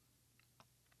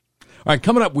 All right,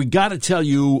 coming up, we got to tell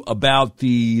you about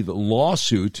the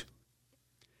lawsuit.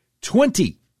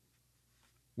 20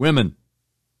 women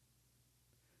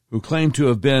who claim to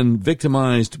have been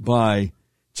victimized by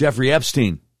Jeffrey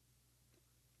Epstein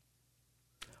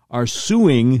are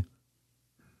suing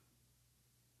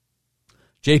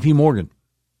J.P. Morgan.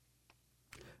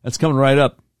 That's coming right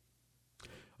up.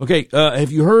 Okay,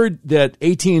 have you heard that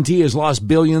AT&T has lost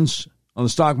billions on the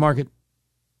stock market?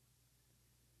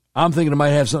 I'm thinking it might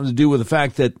have something to do with the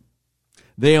fact that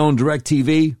they own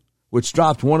DirecTV, which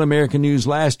dropped One American News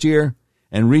last year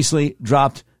and recently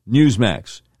dropped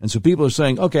Newsmax. And so people are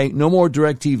saying, okay, no more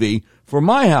DirecTV for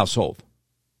my household.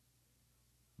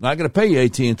 Not going to pay you,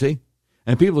 AT&T.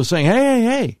 And people are saying,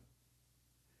 hey,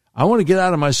 I want to get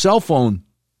out of my cell phone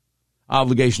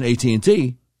obligation to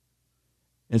AT&T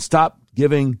and stop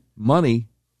giving money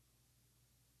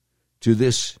to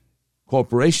this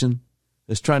corporation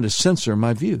that's trying to censor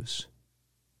my views.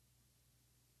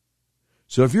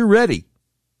 So if you're ready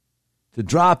to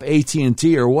drop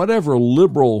AT&T or whatever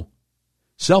liberal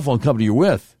cell phone company you're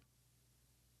with,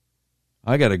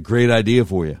 I got a great idea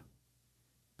for you.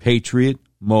 Patriot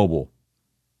Mobile.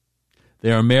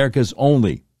 They are America's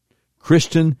only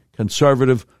Christian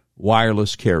conservative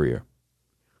wireless carrier.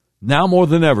 Now more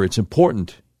than ever, it's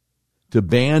important to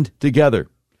band together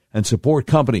and support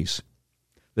companies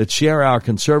that share our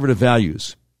conservative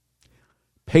values.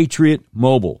 Patriot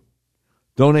Mobile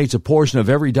donates a portion of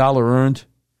every dollar earned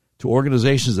to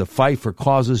organizations that fight for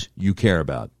causes you care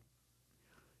about.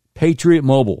 Patriot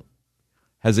Mobile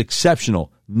has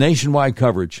exceptional nationwide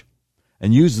coverage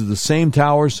and uses the same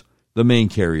towers the main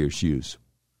carriers use.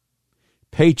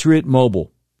 Patriot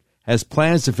Mobile has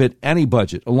plans to fit any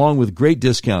budget, along with great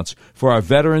discounts for our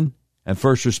veteran and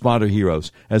first responder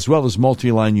heroes, as well as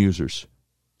multi-line users.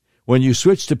 When you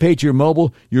switch to Patriot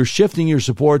Mobile, you're shifting your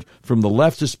support from the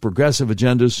leftist progressive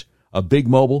agendas of Big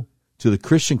Mobile to the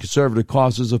Christian conservative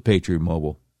causes of Patriot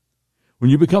Mobile.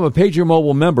 When you become a Patriot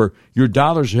Mobile member, your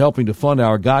dollars are helping to fund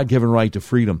our God-given right to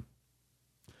freedom.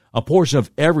 A portion of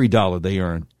every dollar they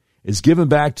earn is given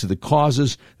back to the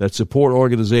causes that support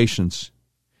organizations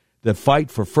that fight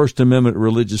for First Amendment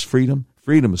religious freedom,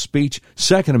 freedom of speech,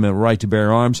 Second Amendment right to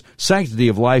bear arms, sanctity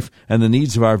of life, and the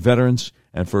needs of our veterans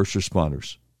and first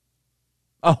responders.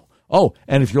 Oh,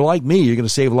 and if you're like me, you're going to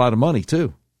save a lot of money,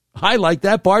 too. I like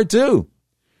that part, too.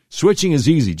 Switching is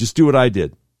easy. Just do what I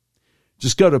did.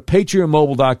 Just go to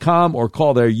patriotmobile.com or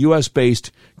call their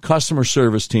U.S.-based customer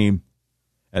service team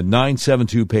at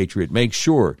 972-PATRIOT. Make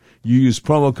sure you use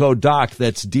promo code DOC,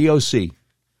 that's D-O-C,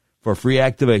 for free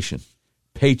activation.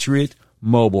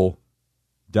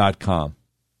 patriotmobile.com.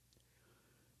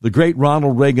 The great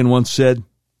Ronald Reagan once said,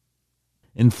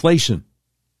 inflation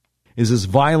is as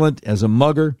violent as a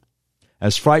mugger,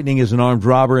 as frightening as an armed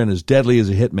robber, and as deadly as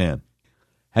a hitman.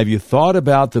 Have you thought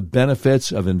about the benefits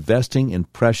of investing in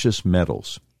precious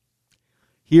metals?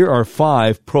 Here are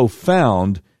 5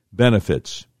 profound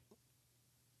benefits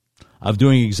of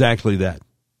doing exactly that.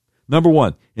 Number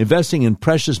one, investing in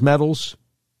precious metals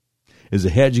is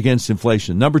a hedge against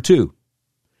inflation. Number two,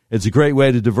 it's a great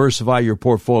way to diversify your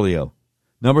portfolio.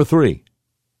 Number three,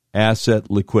 asset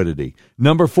liquidity.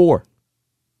 Number four,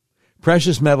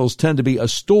 precious metals tend to be a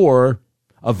store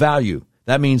of value.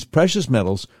 That means precious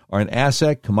metals are an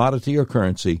asset, commodity, or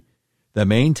currency that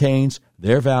maintains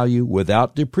their value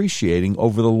without depreciating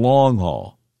over the long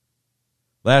haul.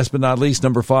 Last but not least,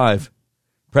 number five,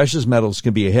 precious metals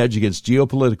can be a hedge against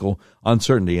geopolitical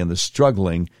uncertainty and the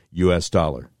struggling U.S.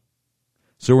 dollar.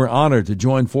 So we're honored to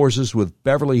join forces with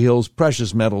Beverly Hills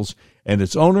Precious Metals and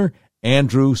its owner,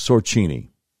 Andrew Sorcini.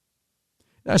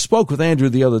 I spoke with Andrew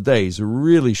the other day. He's a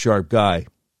really sharp guy.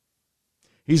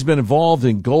 He's been involved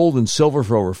in gold and silver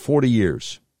for over 40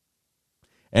 years.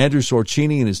 Andrew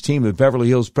Sorcini and his team at Beverly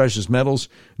Hills Precious Metals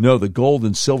know the gold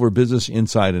and silver business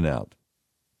inside and out.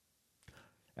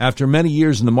 After many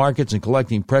years in the markets and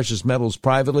collecting precious metals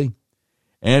privately,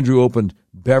 Andrew opened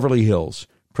Beverly Hills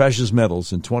Precious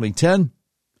Metals in 2010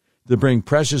 to bring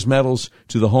precious metals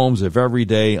to the homes of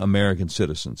everyday American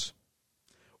citizens.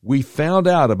 We found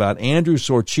out about Andrew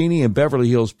Sorcini and Beverly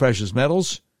Hills Precious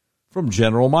Metals from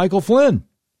General Michael Flynn,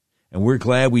 and we're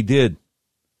glad we did.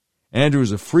 Andrew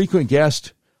is a frequent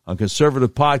guest on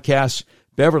conservative podcasts.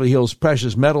 Beverly Hills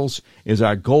Precious Metals is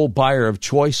our gold buyer of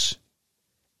choice.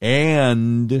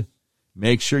 And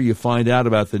make sure you find out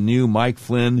about the new Mike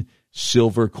Flynn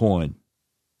silver coin.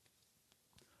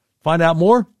 Find out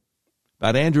more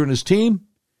about Andrew and his team,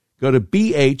 go to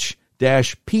bh-pm.com.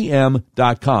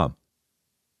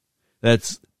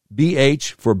 That's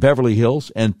BH for Beverly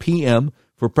Hills and PM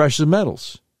for Precious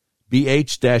Metals.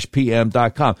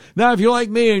 bh-pm.com. Now, if you're like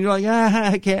me and you're like,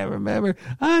 I can't remember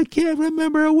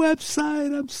a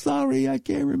website. I'm sorry, I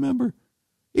can't remember.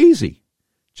 Easy.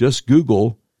 Just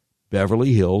Google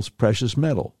Beverly Hills Precious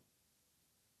Metal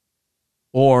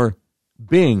or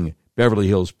Bing Beverly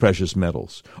Hills Precious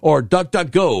Metals, or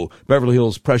DuckDuckGo Beverly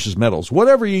Hills Precious Metals.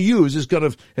 Whatever you use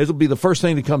it'll be the first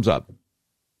thing that comes up.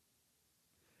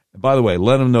 And by the way,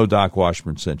 let them know Doc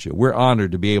Washburn sent you. We're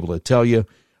honored to be able to tell you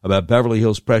about Beverly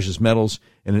Hills Precious Metals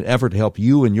in an effort to help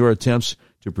you in your attempts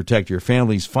to protect your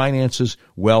family's finances,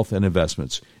 wealth, and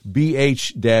investments.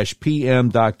 bh-pm.com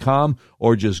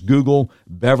or just Google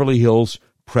Beverly Hills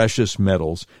Precious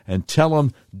Metals and tell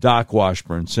them Doc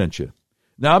Washburn sent you.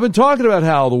 Now, I've been talking about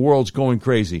how the world's going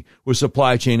crazy with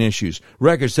supply chain issues,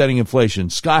 record-setting inflation,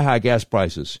 sky-high gas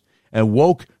prices, and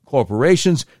woke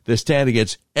corporations that stand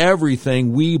against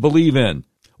everything we believe in.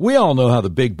 We all know how the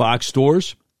big box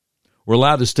stores were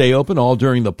allowed to stay open all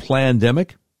during the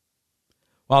plandemic,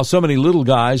 while so many little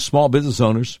guys, small business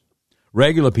owners,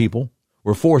 regular people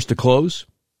were forced to close.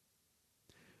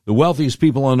 The wealthiest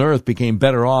people on earth became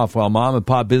better off while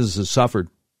mom-and-pop businesses suffered.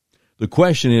 The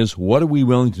question is, what are we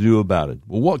willing to do about it?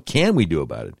 Well, what can we do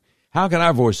about it? How can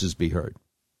our voices be heard?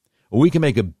 Well, we can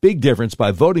make a big difference by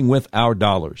voting with our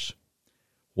dollars.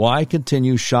 Why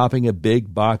continue shopping at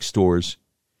big box stores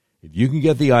if you can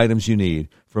get the items you need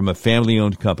from a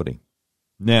family-owned company?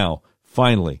 Now,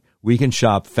 finally, we can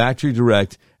shop factory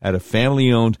direct at a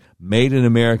family-owned,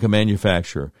 made-in-America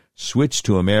manufacturer.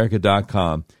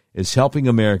 SwitchToAmerica.com is helping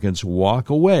Americans walk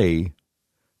away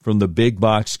from the big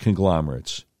box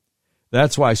conglomerates.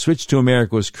 That's why Switch to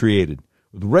America was created,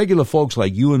 with regular folks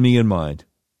like you and me in mind.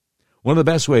 One of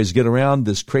the best ways to get around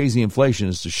this crazy inflation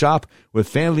is to shop with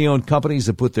family-owned companies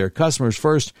that put their customers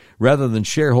first rather than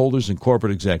shareholders and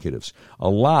corporate executives. A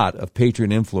lot of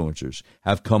Patriot influencers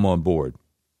have come on board.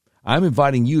 I'm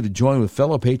inviting you to join with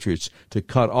fellow patriots to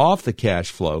cut off the cash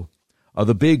flow of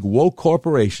the big woke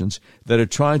corporations that are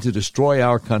trying to destroy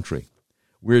our country.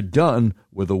 We're done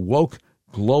with a woke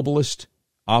globalist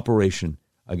operation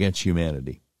against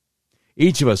humanity.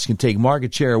 Each of us can take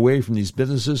market share away from these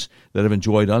businesses that have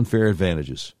enjoyed unfair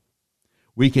advantages.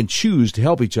 We can choose to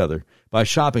help each other by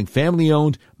shopping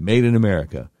family-owned, made in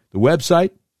America. The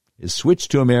website is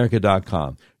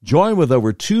SwitchToAmerica.com. Join with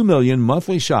over 2 million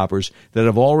monthly shoppers that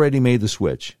have already made the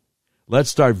switch. Let's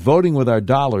start voting with our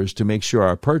dollars to make sure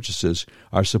our purchases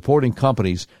are supporting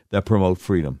companies that promote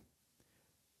freedom.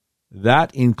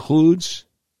 That includes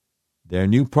their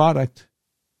new product.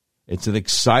 It's an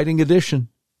exciting addition.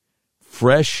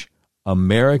 Fresh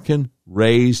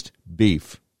American-raised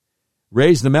beef.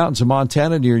 Raised in the mountains of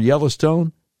Montana near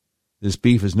Yellowstone, this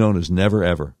beef is known as Never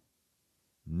Ever.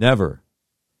 Never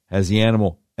has the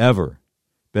animal ever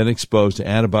been exposed to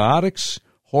antibiotics,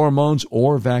 hormones,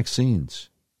 or vaccines.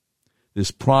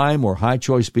 This prime or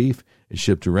high-choice beef is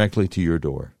shipped directly to your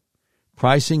door.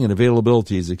 Pricing and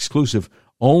availability is exclusive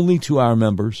only to our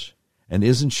members and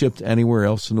isn't shipped anywhere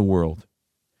else in the world.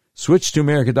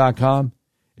 SwitchToAmerica.com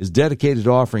is dedicated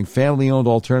to offering family-owned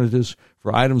alternatives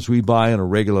for items we buy on a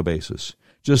regular basis.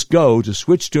 Just go to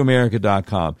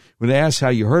SwitchToAmerica.com. When they ask how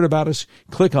you heard about us,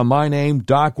 click on my name,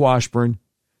 Doc Washburn,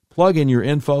 plug in your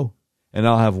info, and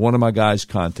I'll have one of my guys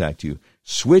contact you.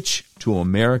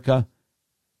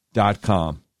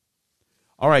 SwitchToAmerica.com.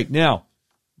 All right, now,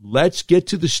 let's get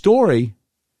to the story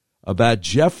about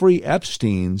Jeffrey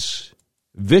Epstein's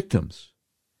victims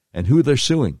and who they're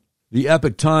suing. The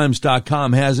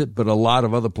EpochTimes.com has it, but a lot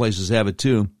of other places have it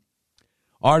too.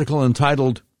 Article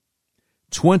entitled,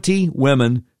 20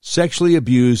 Women Sexually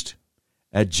Abused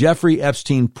at Jeffrey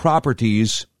Epstein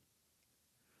Properties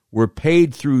Were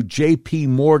Paid Through J.P.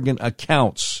 Morgan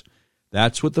Accounts.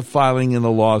 That's what the filing in the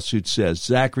lawsuit says.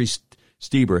 Zachary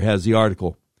Stieber has the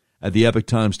article at the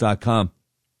EpochTimes.com.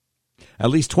 At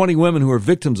least 20 women who are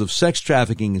victims of sex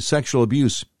trafficking and sexual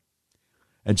abuse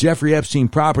at Jeffrey Epstein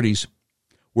Properties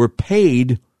were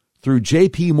paid through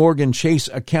J.P. Morgan Chase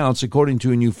accounts, according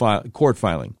to a new court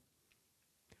filing.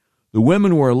 The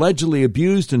women were allegedly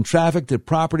abused and trafficked at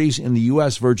properties in the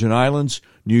U.S. Virgin Islands,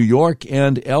 New York,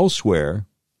 and elsewhere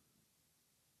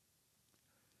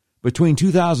between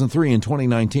 2003 and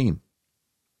 2019.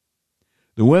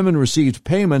 The women received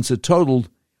payments that totaled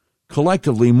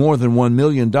collectively more than $1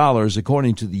 million,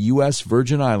 according to the U.S.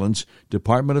 Virgin Islands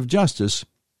Department of Justice,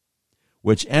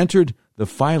 which entered the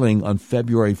filing on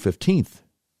February 15th.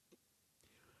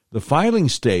 The filing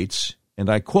states, and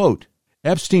I quote,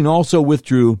 Epstein also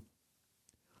withdrew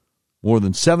more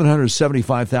than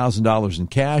 $775,000 in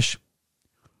cash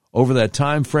over that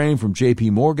time frame from J.P.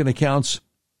 Morgan accounts,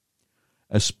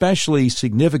 especially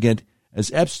significant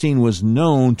as Epstein was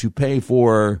known to pay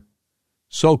for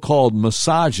so-called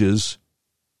massages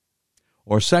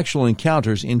or sexual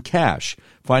encounters in cash.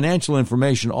 Financial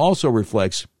information also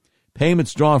reflects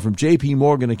payments drawn from J.P.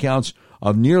 Morgan accounts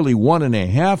of nearly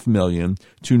 $1.5 million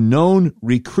to known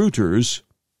recruiters,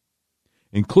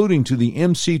 including to the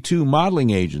MC2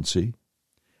 modeling agency,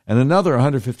 and another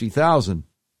 $150,000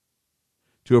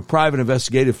 to a private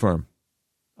investigative firm,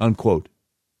 unquote.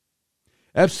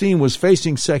 Epstein was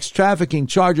facing sex trafficking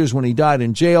charges when he died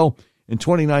in jail in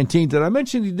 2019. Did I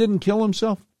mention he didn't kill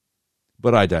himself?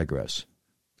 But I digress.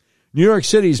 New York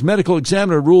City's medical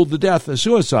examiner ruled the death a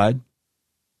suicide.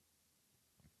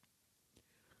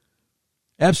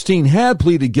 Epstein had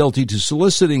pleaded guilty to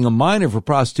soliciting a minor for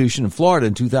prostitution in Florida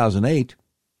in 2008.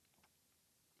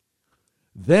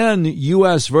 Then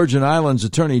U.S. Virgin Islands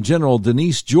Attorney General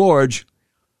Denise George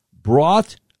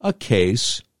brought a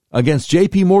case against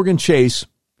J.P. Morgan Chase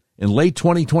in late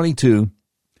 2022,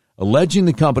 alleging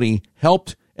the company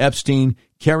helped Epstein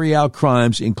carry out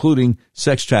crimes, including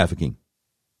sex trafficking.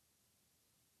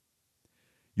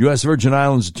 U.S. Virgin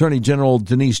Islands Attorney General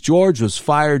Denise George was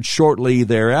fired shortly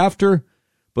thereafter,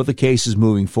 but the case is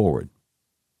moving forward.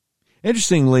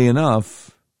 Interestingly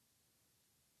enough,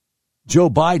 Joe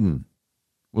Biden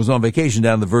was on vacation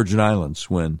down in the Virgin Islands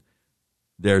when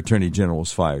their attorney general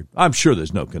was fired. I'm sure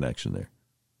there's no connection there.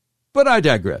 But I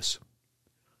digress.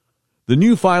 The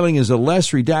new filing is a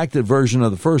less redacted version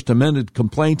of the first amended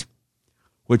complaint,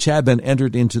 which had been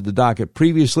entered into the docket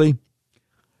previously.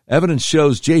 Evidence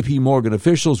shows J.P. Morgan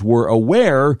officials were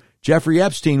aware Jeffrey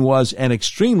Epstein was an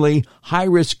extremely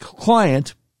high-risk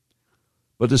client,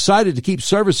 but decided to keep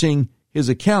servicing his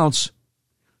accounts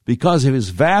because of his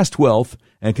vast wealth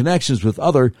and connections with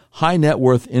other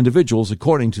high-net-worth individuals,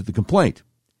 according to the complaint.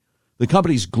 The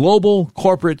company's global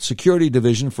corporate security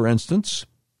division, for instance,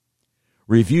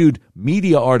 reviewed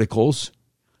media articles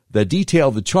that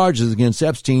detailed the charges against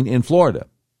Epstein in Florida.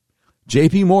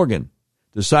 J.P. Morgan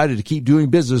decided to keep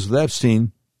doing business with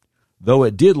Epstein, though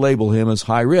it did label him as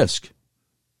high risk.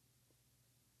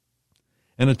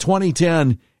 In a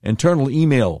 2010 internal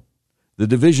email, the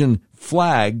division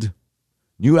flagged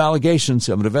new allegations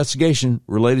of an investigation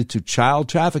related to child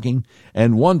trafficking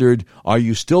and wondered, are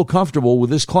you still comfortable with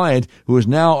this client who is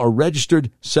now a registered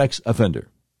sex offender?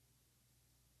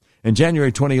 In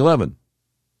January 2011,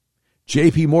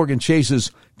 J.P. Morgan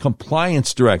Chase's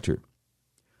compliance director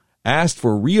asked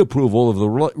for reapproval of the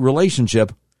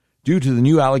relationship due to the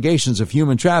new allegations of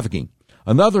human trafficking.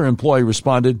 Another employee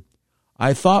responded,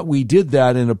 I thought we did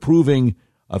that in approving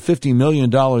a $50 million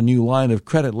new line of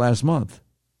credit last month.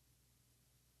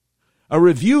 A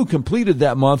review completed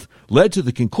that month led to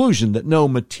the conclusion that no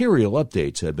material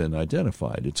updates had been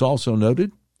identified. It's also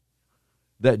noted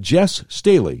that Jess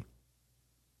Staley,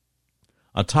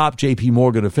 a top J.P.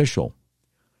 Morgan official,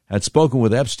 had spoken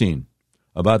with Epstein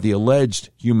about the alleged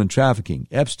human trafficking.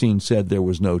 Epstein said there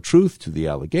was no truth to the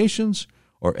allegations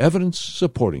or evidence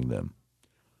supporting them.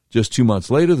 Just 2 months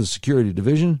later, the security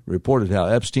division reported how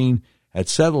Epstein had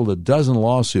settled a dozen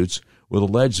lawsuits with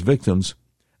alleged victims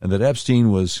and that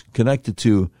Epstein was connected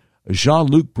to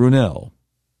Jean-Luc Brunel,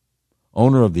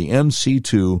 owner of the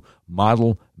MC2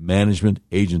 Model Management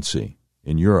Agency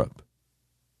in Europe.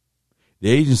 The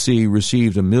agency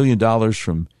received $1 million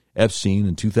from Epstein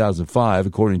in 2005,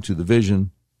 according to The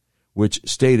Vision, which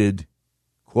stated,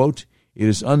 quote, "It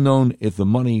is unknown if the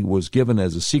money was given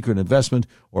as a secret investment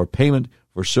or payment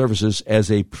for services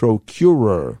as a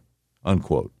procurer,"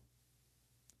 unquote.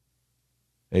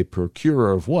 A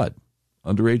procurer of what?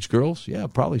 Underage girls? Yeah,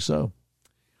 probably so.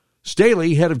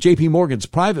 Staley, head of J.P. Morgan's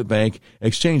private bank,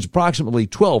 exchanged approximately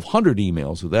 1,200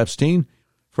 emails with Epstein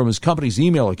from his company's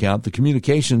email account. The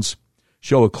communications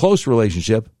show a close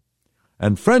relationship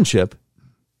and friendship.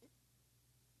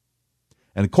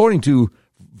 And according to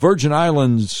Virgin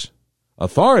Islands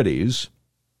authorities,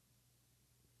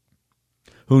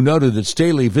 who noted that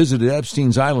Staley visited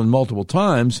Epstein's island multiple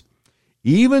times,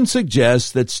 even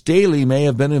suggests that Staley may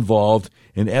have been involved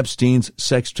in Epstein's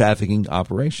sex trafficking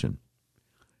operation.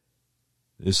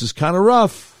 This is kind of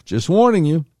rough, just warning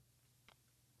you.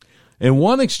 In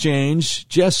one exchange,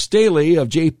 Jess Staley of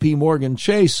J.P. Morgan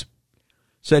Chase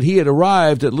said he had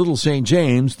arrived at Little St.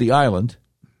 James, the island,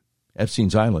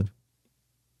 Epstein's island.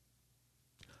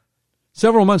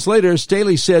 Several months later,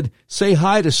 Staley said, "Say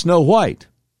hi to Snow White."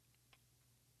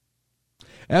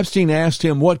 Epstein asked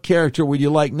him, "What character would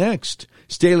you like next?"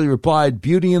 Staley replied,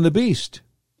 "Beauty and the Beast."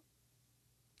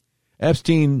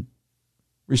 Epstein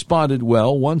responded,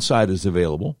 "Well, one side is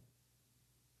available."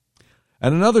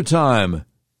 At another time,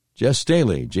 Jess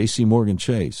Staley, J.P. Morgan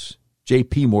Chase,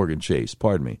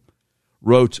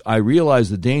 wrote, "I realize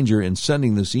the danger in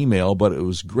sending this email, but it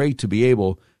was great to be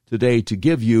able today to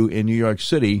give you in New York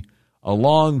City a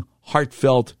long,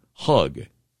 heartfelt hug."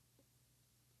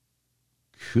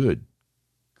 Good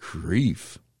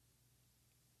grief.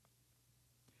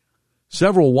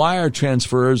 Several wire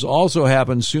transfers also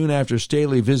happened soon after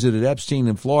Staley visited Epstein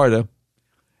in Florida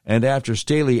and after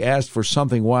Staley asked for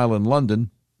something while in London.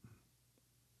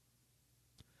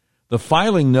 The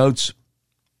filing notes,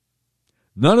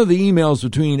 none of the emails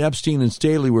between Epstein and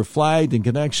Staley were flagged in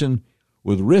connection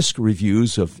with risk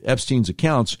reviews of Epstein's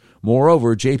accounts.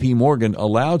 Moreover, J.P. Morgan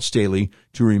allowed Staley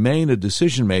to remain a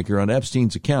decision maker on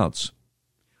Epstein's accounts.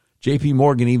 J.P.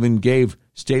 Morgan even gave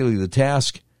Staley the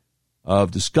task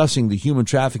of discussing the human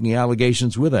trafficking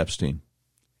allegations with Epstein.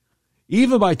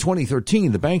 Even by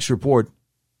 2013, the bank's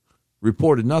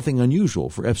reported nothing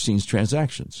unusual for Epstein's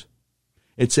transactions.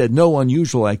 It said no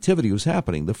unusual activity was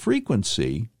happening. The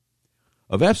frequency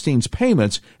of Epstein's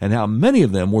payments and how many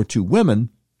of them were to women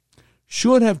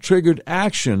should have triggered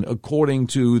action, according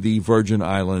to the Virgin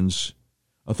Islands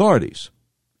authorities.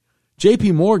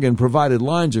 J.P. Morgan provided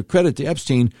lines of credit to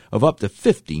Epstein of up to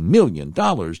 $50 million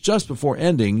just before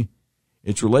ending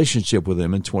its relationship with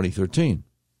him in 2013.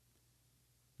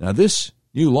 Now, this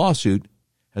new lawsuit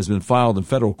has been filed in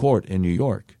federal court in New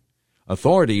York.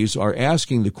 Authorities are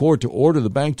asking the court to order the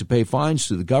bank to pay fines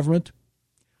to the government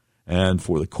and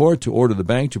for the court to order the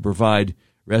bank to provide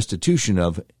restitution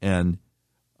of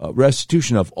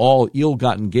all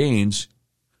ill-gotten gains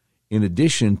in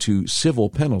addition to civil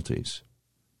penalties.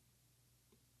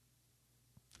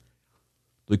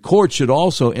 The court should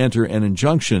also enter an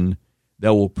injunction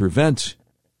that will prevent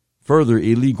further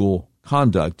illegal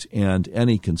conduct and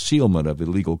any concealment of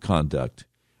illegal conduct,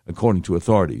 according to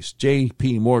authorities.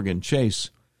 J.P. Morgan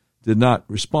Chase did not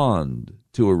respond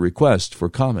to a request for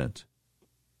comment.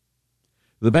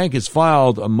 The bank has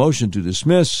filed a motion to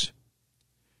dismiss,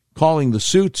 calling the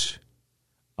suit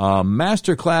a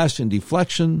masterclass in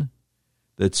deflection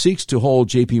that seeks to hold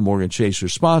J.P. Morgan Chase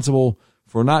responsible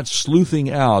for not sleuthing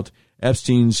out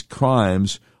Epstein's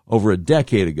crimes over a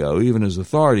decade ago, even as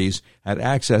authorities had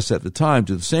access at the time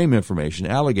to the same information,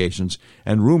 allegations,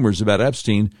 and rumors about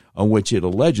Epstein on which it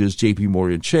alleges J.P.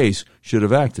 Morgan Chase should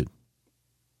have acted.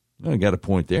 I got a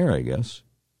point there, I guess.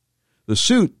 The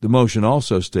suit, the motion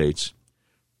also states,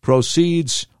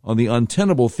 proceeds on the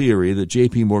untenable theory that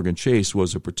J.P. Morgan Chase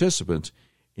was a participant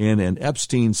in an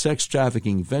Epstein sex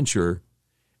trafficking venture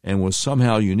and was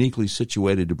somehow uniquely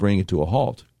situated to bring it to a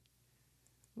halt.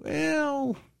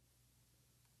 Well,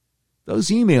 those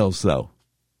emails, though,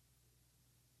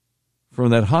 from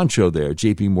that honcho there,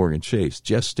 J.P. Morgan Chase,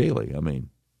 Jess Staley,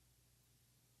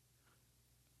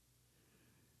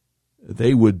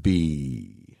 they would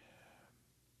be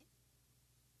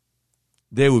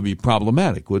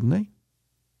problematic, wouldn't they?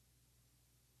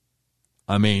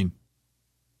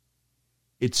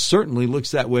 It certainly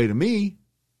looks that way to me.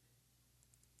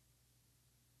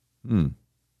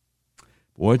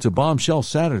 Boy, it's a bombshell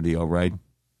Saturday, all right.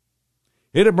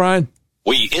 Hit it, Brian.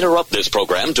 We interrupt this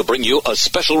program to bring you a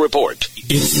special report.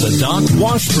 It's the Doc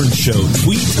Washburn Show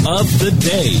Tweet of the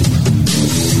Day.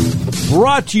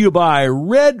 Brought to you by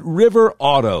Red River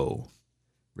Auto.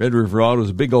 Red River Auto is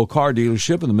a big old car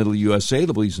dealership in the middle of USA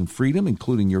that believes in freedom,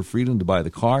 including your freedom to buy the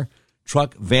car,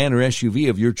 truck, van, or SUV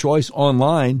of your choice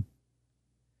online.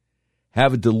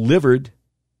 Have it delivered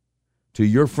to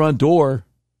your front door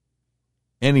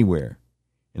anywhere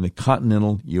in the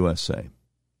continental USA.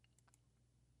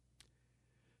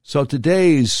 So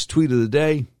today's tweet of the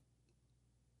day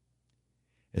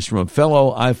is from a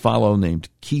fellow I follow named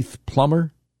Keith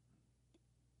Plummer.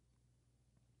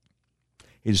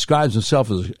 He describes himself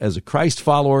as a Christ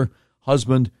follower,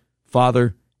 husband,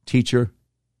 father, teacher,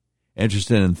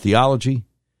 interested in theology,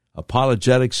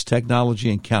 apologetics, technology,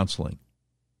 and counseling.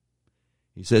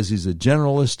 He says he's a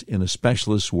generalist in a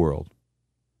specialist world.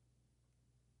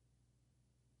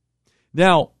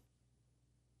 Now,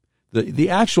 the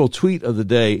actual tweet of the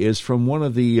day is from one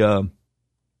of the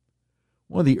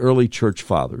early church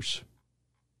fathers.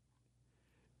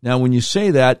 Now, when you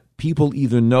say that, people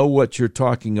either know what you're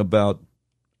talking about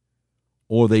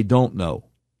or they don't know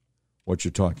what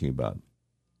you're talking about.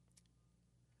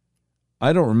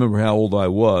 I don't remember how old I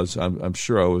was. I'm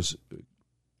sure I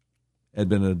had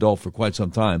been an adult for quite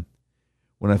some time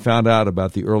when I found out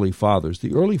about the early fathers.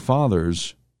 The early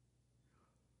fathers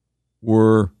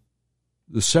were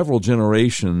the several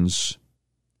generations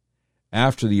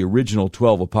after the original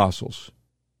 12 apostles.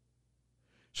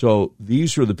 So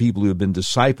these were the people who had been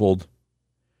discipled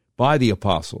by the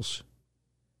apostles,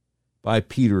 by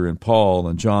Peter and Paul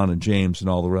and John and James and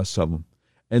all the rest of them.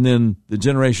 And then the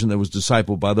generation that was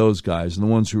discipled by those guys and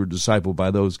the ones who were discipled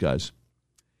by those guys.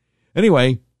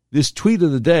 Anyway, this tweet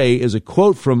of the day is a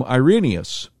quote from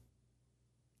Irenaeus,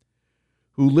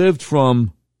 who lived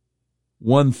from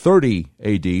 130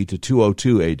 AD to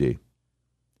 202 AD.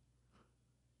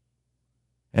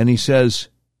 And he says,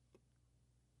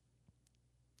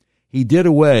 he did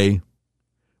away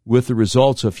with the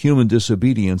results of human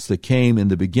disobedience that came in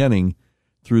the beginning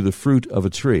through the fruit of a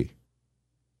tree.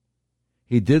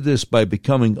 He did this by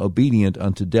becoming obedient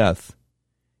unto death,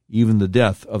 even the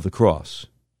death of the cross.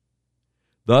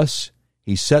 Thus,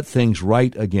 he set things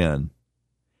right again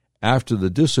after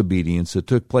the disobedience that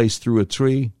took place through a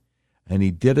tree, and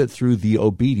he did it through the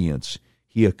obedience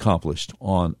he accomplished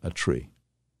on a tree.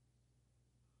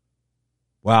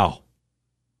 Wow.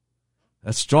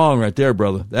 That's strong right there,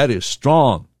 brother. That is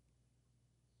strong.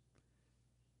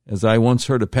 As I once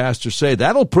heard a pastor say,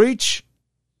 that'll preach.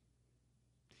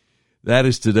 That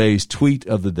is today's tweet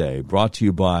of the day, brought to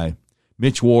you by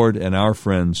Mitch Ward and our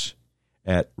friends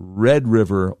at Red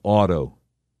River Auto.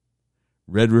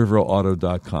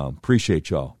 RedRiverAuto.com. Appreciate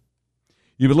y'all.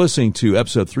 You've been listening to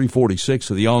episode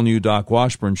 346 of the all-new Doc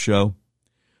Washburn Show.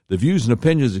 The views and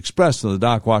opinions expressed on the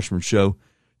Doc Washburn Show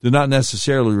do not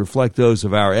necessarily reflect those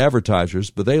of our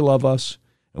advertisers, but they love us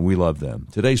and we love them.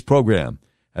 Today's program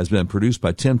has been produced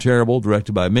by Tim Terrible,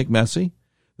 directed by Mick Messy.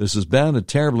 This has been a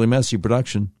Terribly Messy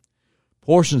production.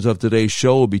 Portions of today's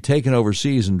show will be taken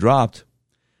overseas and dropped.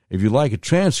 If you'd like a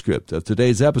transcript of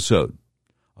today's episode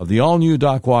of the all-new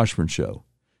Doc Washburn Show,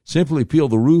 simply peel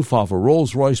the roof off a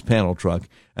Rolls-Royce panel truck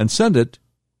and send it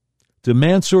to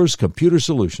Mansour's Computer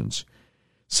Solutions,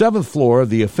 7th floor of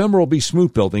the ephemeral B.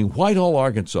 Smoot Building, Whitehall,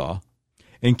 Arkansas,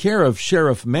 in care of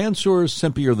Sheriff Mansour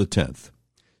Sempier X,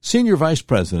 Senior Vice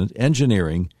President,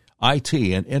 Engineering, IT,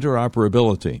 and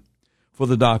Interoperability for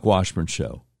the Doc Washburn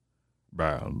Show.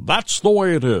 And that's the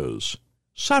way it is.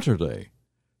 Saturday,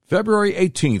 February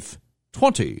 18th,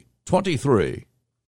 2023.